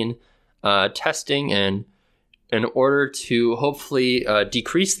COVID-19 testing, and in order to hopefully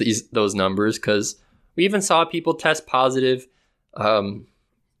decrease those numbers, because we even saw people test positive,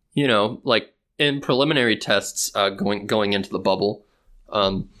 like in preliminary tests going into the bubble,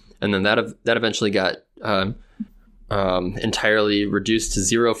 and then that eventually got entirely reduced to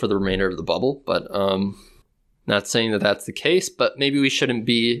zero for the remainder of the bubble. But not saying that that's the case, but maybe we shouldn't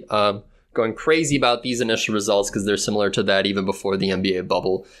be going crazy about these initial results, because they're similar to that even before the NBA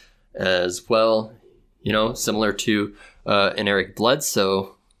bubble as well. Similar to an Eric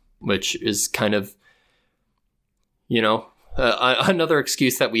Bledsoe, which is kind of, another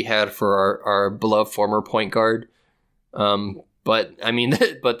excuse that we had for our beloved former point guard But I mean,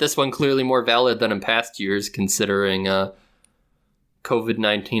 but this one clearly more valid than in past years, considering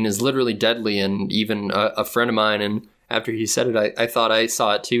COVID-19 is literally deadly. And even a friend of mine, and after he said it, I thought I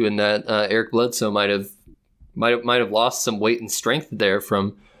saw it too, and that Eric Bledsoe might have lost some weight and strength there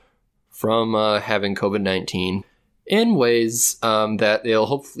from having COVID-19 in ways that they'll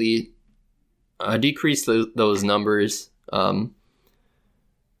hopefully decrease those numbers.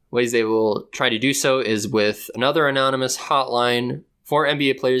 Ways they will try to do so is with another anonymous hotline for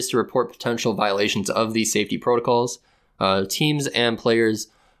NBA players to report potential violations of these safety protocols. Teams and players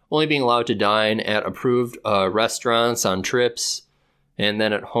only being allowed to dine at approved restaurants on trips, and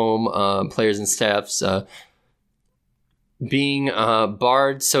then at home, players and staffs being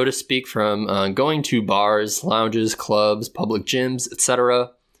barred, so to speak, from going to bars, lounges, clubs, public gyms,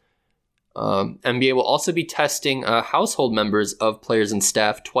 etc. NBA will also be testing household members of players and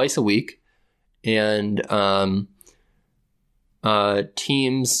staff twice a week, and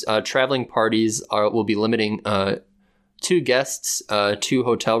teams traveling parties will be limiting 2 guests to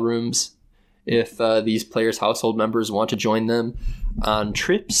hotel rooms if these players' household members want to join them on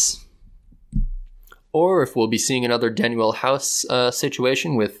trips, or if we'll be seeing another Danuel House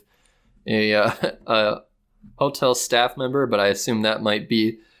situation with a hotel staff member, but I assume that might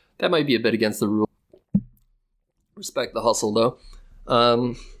be a bit against the rule. Respect the hustle,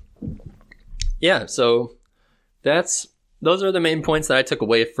 though. Yeah, so those are the main points that I took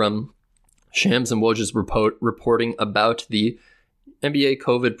away from Shams and Woj's reporting about the NBA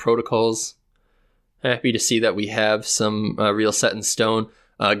COVID protocols. Happy to see that we have some real set in stone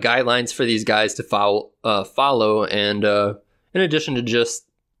guidelines for these guys to follow, and in addition to just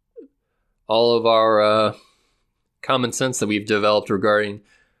all of our common sense that we've developed regarding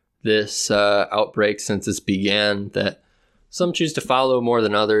this outbreak since this began, that some choose to follow more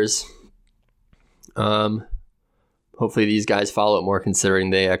than others. Hopefully these guys follow it more, considering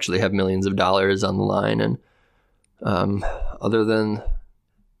they actually have millions of dollars on the line, and other than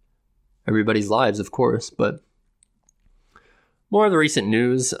everybody's lives, of course. But more of the recent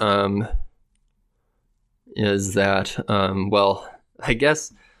news is that, I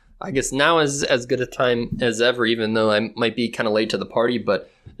guess now is as good a time as ever, even though I might be kind of late to the party.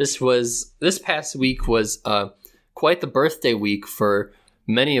 But this past week was quite the birthday week for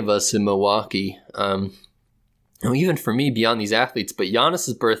many of us in Milwaukee. Even for me, beyond these athletes. But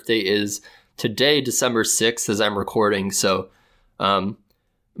Giannis's birthday is today, December 6th, as I'm recording. So I'm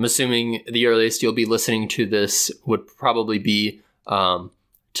assuming the earliest you'll be listening to this would probably be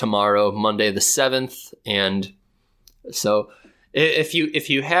tomorrow, Monday the 7th. And so if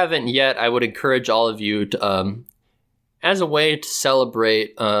you haven't yet, I would encourage all of you to, as a way to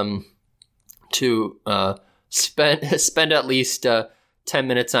celebrate, to spend at least 10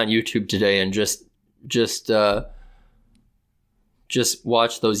 minutes on YouTube today and just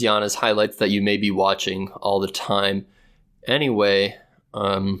watch those Giannis highlights that you may be watching all the time anyway,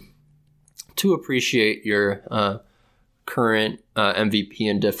 to appreciate your current MVP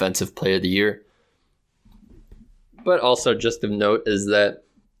and Defensive Player of the Year. But also just of note is that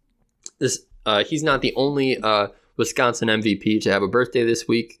this he's not the only Wisconsin MVP to have a birthday this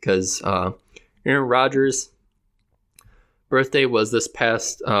week, because Aaron Rodgers' birthday was this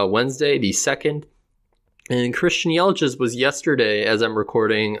past Wednesday, the 2nd. And Christian Yelic's was yesterday, as I'm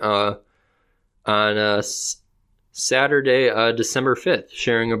recording, on Saturday, December 5th,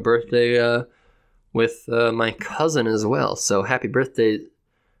 sharing a birthday with my cousin as well. So happy birthday,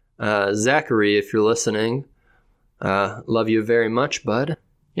 Zachary, if you're listening. Love you very much, bud.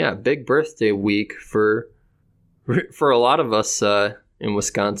 Yeah, big birthday week for a lot of us in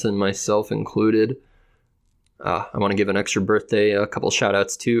Wisconsin, myself included. I want to give an extra birthday, a couple shout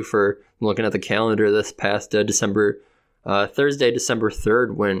outs too, for looking at the calendar this past Thursday, December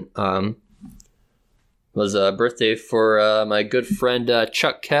 3rd, when was a birthday for my good friend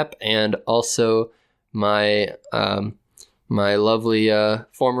Chuck Kep, and also my lovely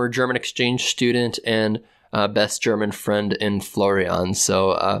former German exchange student and best German friend in Florian.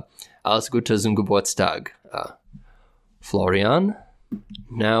 So alles Gute zum Geburtstag, Florian.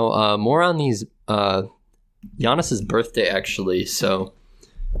 Now more on these Giannis's birthday, actually. So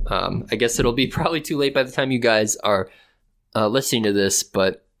I guess it'll be probably too late by the time you guys are listening to this,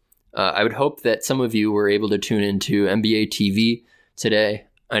 but I would hope that some of you were able to tune into NBA TV today.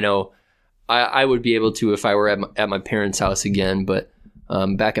 I know I would be able to if I were at my parents' house again, but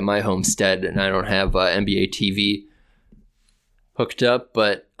back at my homestead, and I don't have NBA TV hooked up.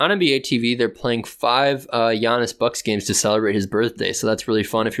 But on NBA TV, they're playing 5 Giannis Bucks games to celebrate his birthday, so that's really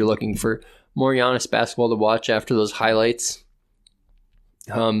fun if you're looking for more Giannis basketball to watch after those highlights.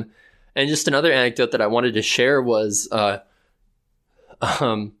 And just another anecdote that I wanted to share was,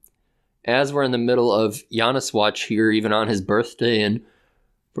 as we're in the middle of Giannis watch here, even on his birthday, and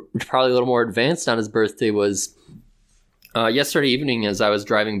probably a little more advanced on his birthday, was yesterday evening as I was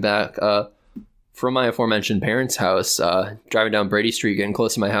driving back from my aforementioned parents' house, driving down Brady Street, getting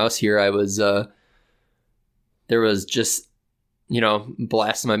close to my house here. I was there was just,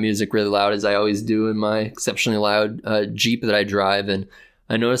 blasting my music really loud, as I always do in my exceptionally loud Jeep that I drive, and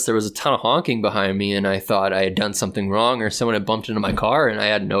I noticed there was a ton of honking behind me, and I thought I had done something wrong or someone had bumped into my car, and I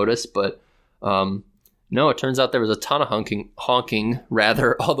hadn't noticed. But no, it turns out there was a ton of honking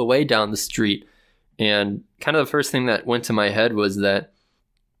rather, all the way down the street. And kind of the first thing that went to my head was that,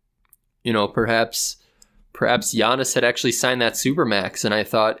 perhaps Giannis had actually signed that Supermax, and I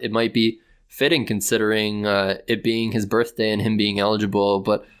thought it might be fitting considering it being his birthday and him being eligible.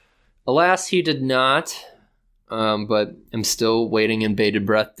 But alas, he did not. But I'm still waiting in bated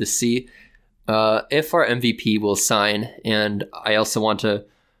breath to see if our MVP will sign. And I also want to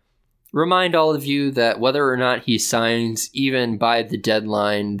remind all of you that whether or not he signs, even by the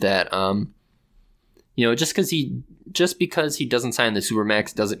deadline, that just because he doesn't sign the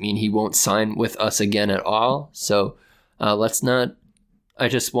Supermax doesn't mean he won't sign with us again at all. So let's not. I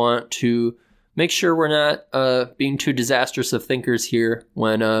just want to make sure we're not being too disastrous of thinkers here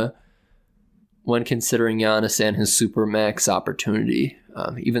when considering Giannis and his Supermax opportunity,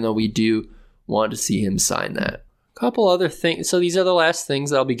 even though we do want to see him sign that. A couple other things. So these are the last things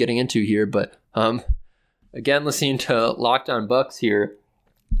that I'll be getting into here. But again, listening to Locked On Bucks here,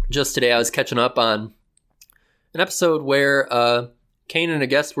 just today I was catching up on an episode where Kane and a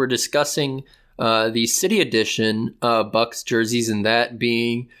guest were discussing the City Edition Bucks jerseys, and that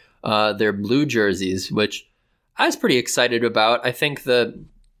being their blue jerseys, which I was pretty excited about. I think the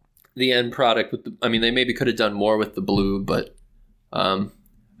end product they maybe could have done more with the blue, but I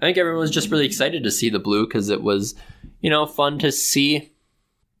think everyone was just really excited to see the blue because it was, fun to see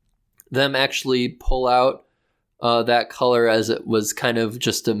them actually pull out that color, as it was kind of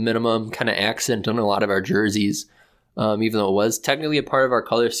just a minimum kind of accent on a lot of our jerseys, even though it was technically a part of our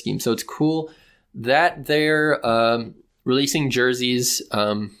color scheme. So it's cool that they're releasing jerseys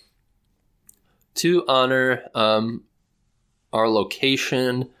to honor our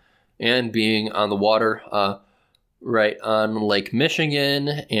location and being on the water, right on Lake Michigan,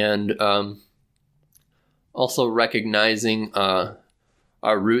 and also recognizing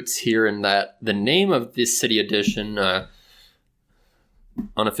our roots here, and that the name of this City Edition,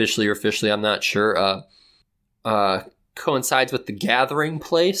 unofficially or officially, I'm not sure, coincides with the Gathering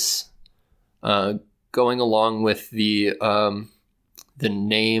Place, going along with the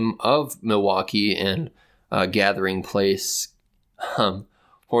name of Milwaukee and Gathering Place,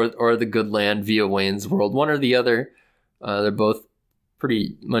 or the Good Land via Wayne's World, one or the other. They're both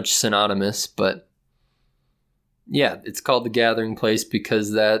pretty much synonymous, but yeah, it's called the Gathering Place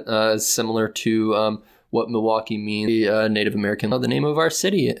because that is similar to what Milwaukee means, the Native American, the name of our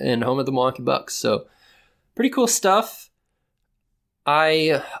city and home of the Milwaukee Bucks. So pretty cool stuff.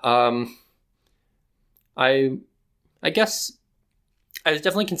 I guess I was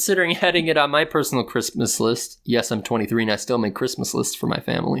definitely considering adding it on my personal Christmas list. Yes, I'm 23 and I still make Christmas lists for my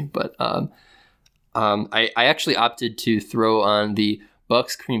family, but I actually opted to throw on the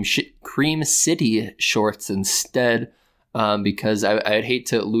Bucks Cream City shorts instead, because I'd hate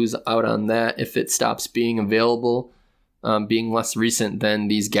to lose out on that if it stops being available, being less recent than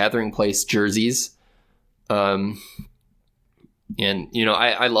these Gathering Place jerseys. And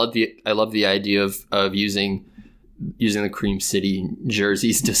I love the idea of using the Cream City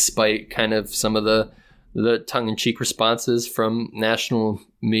jerseys, despite kind of some of the tongue-in-cheek responses from national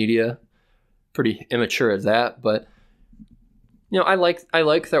media. Pretty immature at that, but I like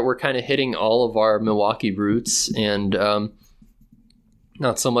that we're kind of hitting all of our Milwaukee roots, and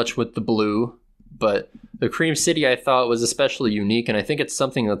not so much with the blue, but the Cream City I thought was especially unique, and I think it's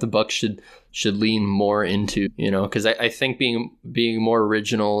something that the Bucks should lean more into, because I think being more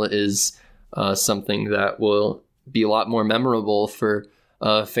original is something that will be a lot more memorable for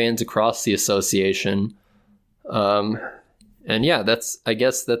fans across the association. And yeah, I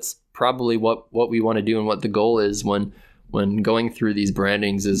guess that's probably what we want to do, and what the goal is when going through these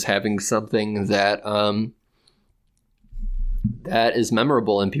brandings, is having something that that is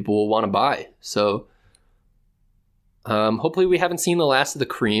memorable and people will want to buy. So hopefully we haven't seen the last of the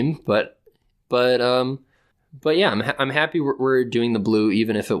cream, but yeah, I'm happy we're doing the blue,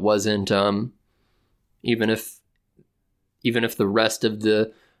 even if it wasn't even if the rest of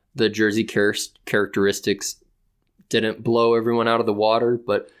the jersey characteristics didn't blow everyone out of the water.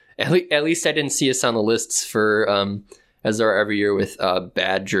 But at least I didn't see us on the lists for as there are every year with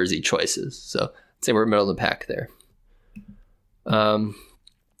bad jersey choices. So I'd say we're middle of the pack there. And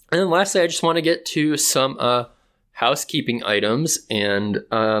then lastly, I just want to get to some housekeeping items. And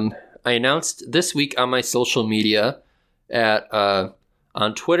I announced this week on my social media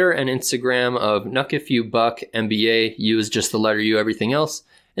on Twitter and Instagram of Nuck If You Buck NBA. U is just the letter U. Everything else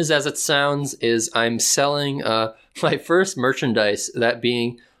is as it sounds. Is I'm selling my first merchandise, that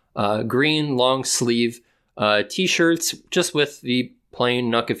being green long sleeve t-shirts, just with the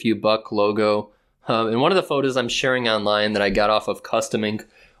plain Nuck If You Buck logo. And one of the photos I'm sharing online that I got off of Custom Ink,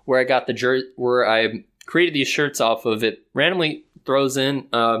 where I got where I created these shirts off of, it randomly throws in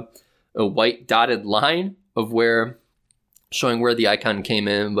a white dotted line of showing where the icon came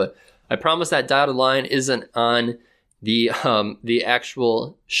in, but I promise that dotted line isn't on the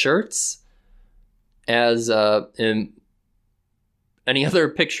actual shirts, as in any other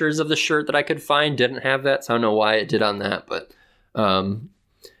pictures of the shirt that I could find didn't have that, so I don't know why it did on that. But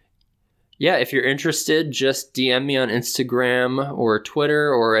yeah, if you're interested, just DM me on Instagram or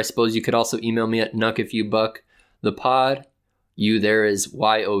Twitter, or I suppose you could also email me at nuckifyoubuckthepod. You there is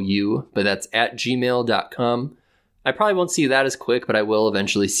YOU, but that's at gmail.com. I probably won't see that as quick, but I will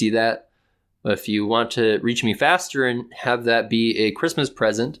eventually see that. If you want to reach me faster and have that be a Christmas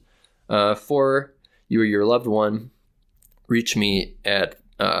present for you or your loved one, reach me at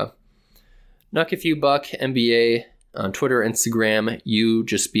NuckIfYouBuckNBA on Twitter, Instagram, you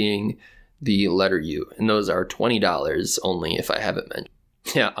just being the letter U. And those are $20 only if I haven't mentioned.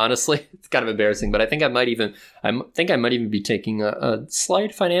 Yeah, honestly, it's kind of embarrassing, but I think I might even be taking a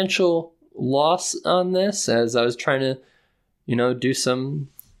slight financial loss on this, as I was trying to, do some,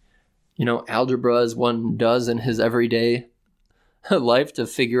 algebra as one does in his everyday life to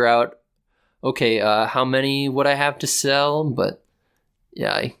figure out, okay, how many would I have to sell? But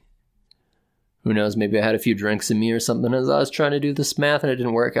yeah, who knows? Maybe I had a few drinks in me or something as I was trying to do this math and it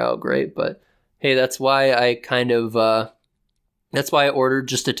didn't work out great. But hey, that's why I ordered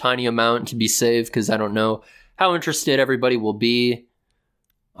just a tiny amount to be safe, because I don't know how interested everybody will be.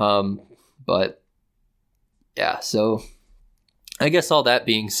 But yeah, so I guess all that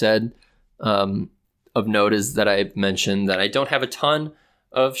being said, of note is that I mentioned that I don't have a ton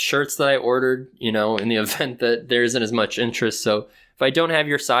of shirts that I ordered, in the event that there isn't as much interest. So if I don't have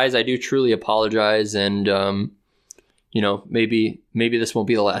your size, I do truly apologize. And, maybe this won't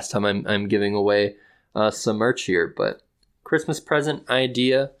be the last time I'm giving away some merch here, but Christmas present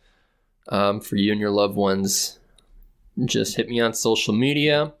idea for you and your loved ones, just hit me on social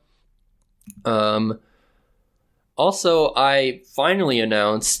media. Also, I finally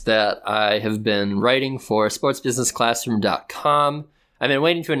announced that I have been writing for sportsbusinessclassroom.com. I've been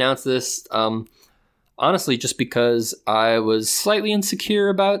waiting to announce this, honestly, just because I was slightly insecure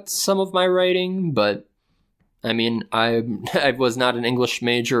about some of my writing, but I mean, I was not an English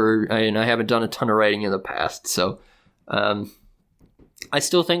major, and I haven't done a ton of writing in the past, so I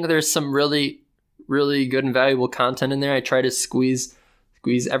still think there's some really, really good and valuable content in there. I try to squeeze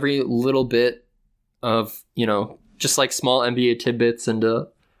every little bit of, just like small NBA tidbits into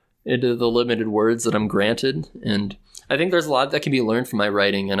the limited words that I'm granted. And I think there's a lot that can be learned from my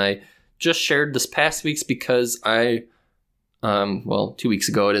writing. And I just shared this past week's because 2 weeks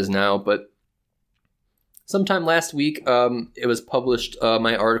ago it is now, but sometime last week, it was published,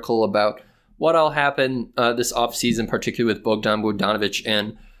 my article about what all happened this offseason, particularly with Bogdan Bogdanovic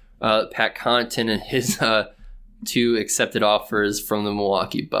and Pat Connaughton and his 2 accepted offers from the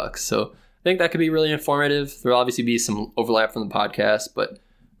Milwaukee Bucks. So I think that could be really informative. There'll obviously be some overlap from the podcast, but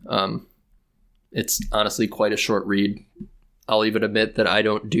it's honestly quite a short read. I'll even admit that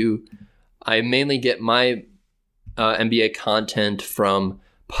I mainly get my NBA content from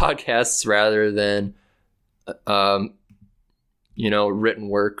podcasts rather than, written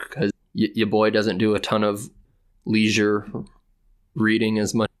work, because your boy doesn't do a ton of leisure reading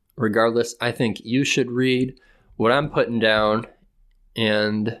as much. Regardless, I think you should read what I'm putting down.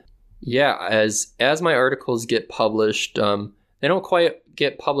 And yeah, as my articles get published, they don't quite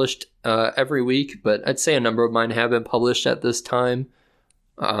get published every week, but I'd say a number of mine have been published at this time.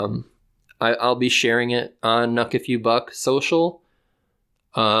 I'll be sharing it on Nuck If You Buck social.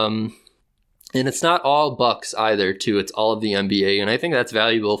 And it's not all Bucks either, too. It's all of the NBA, and I think that's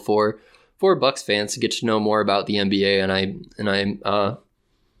valuable for Bucks fans to get to know more about the NBA. And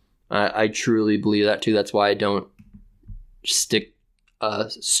I truly believe that too. That's why I don't stick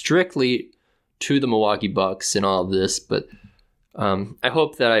strictly to the Milwaukee Bucks in all of this, but I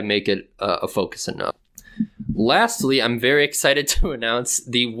hope that I make it a focus enough. Lastly, I'm very excited to announce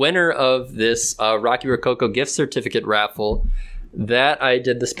the winner of this Rocky Rococo gift certificate raffle that I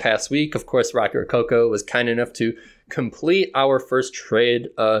did this past week. Of course, Rocky Rococo was kind enough to complete our first trade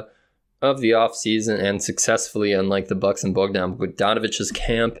of the offseason and successfully, unlike the Bucks and Bogdanovich's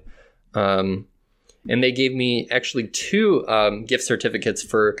camp. And they gave me actually 2 gift certificates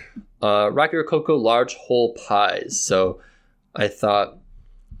for Rocky Rococo large whole pies. So I thought,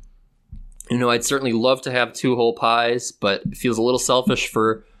 I'd certainly love to have 2 whole pies, but it feels a little selfish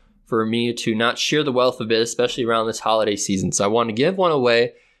for me to not share the wealth a bit, especially around this holiday season. So I want to give one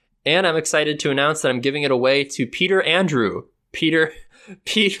away, and I'm excited to announce that I'm giving it away to Peter Andrew.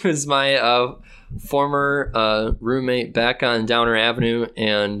 Pete was my former roommate back on Downer Avenue,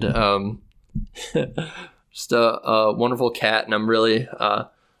 and just a wonderful cat, and I'm really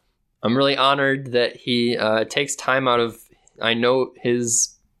honored that he takes time out of, I'm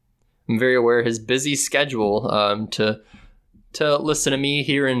very aware of his busy schedule to listen to me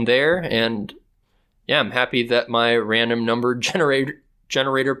here and there, and yeah, I'm happy that my random number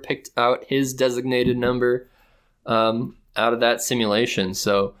generator picked out his designated number out of that simulation.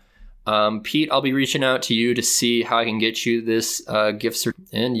 So Pete, I'll be reaching out to you to see how I can get you this gift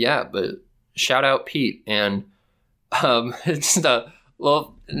certificate. And yeah, but shout out Pete. And it's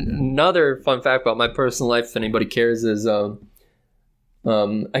another fun fact about my personal life, if anybody cares, is I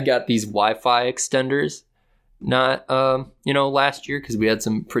got these Wi-Fi extenders not last year, because we had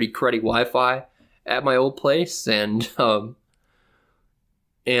some pretty cruddy Wi-Fi at my old place, and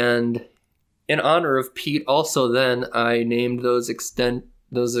in honor of Pete, also then I named those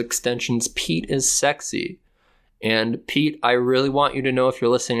extensions Pete is Sexy. And Pete, I really want you to know, if you're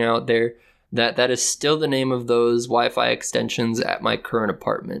listening out there, that is still the name of those Wi-Fi extensions at my current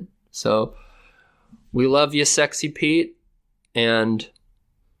apartment. So we love you, Sexy Pete, and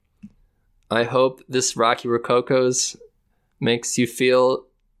I hope this Rocky Rococo's makes you feel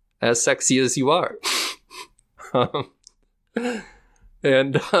as sexy as you are.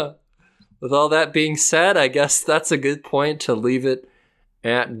 And with all that being said, I guess that's a good point to leave it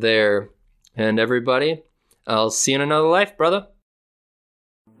at there. And everybody, I'll see you in another life, brother.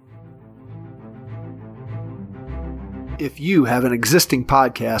 If you have an existing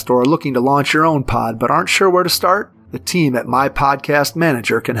podcast or are looking to launch your own pod but aren't sure where to start, the team at My Podcast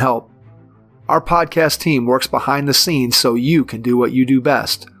Manager can help. Our podcast team works behind the scenes so you can do what you do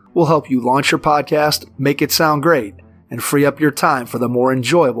best. We'll help you launch your podcast, make it sound great, and free up your time for the more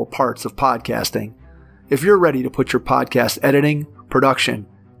enjoyable parts of podcasting. If you're ready to put your podcast editing, production,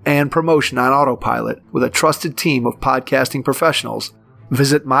 and promotion on autopilot with a trusted team of podcasting professionals,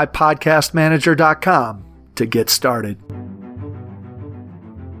 visit mypodcastmanager.com to get started.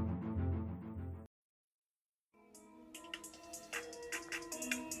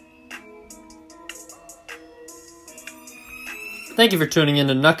 Thank you for tuning in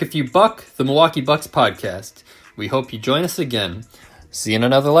to Nuck If You Buck, the Milwaukee Bucks podcast. We hope you join us again. See you in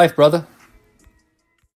another life, brother.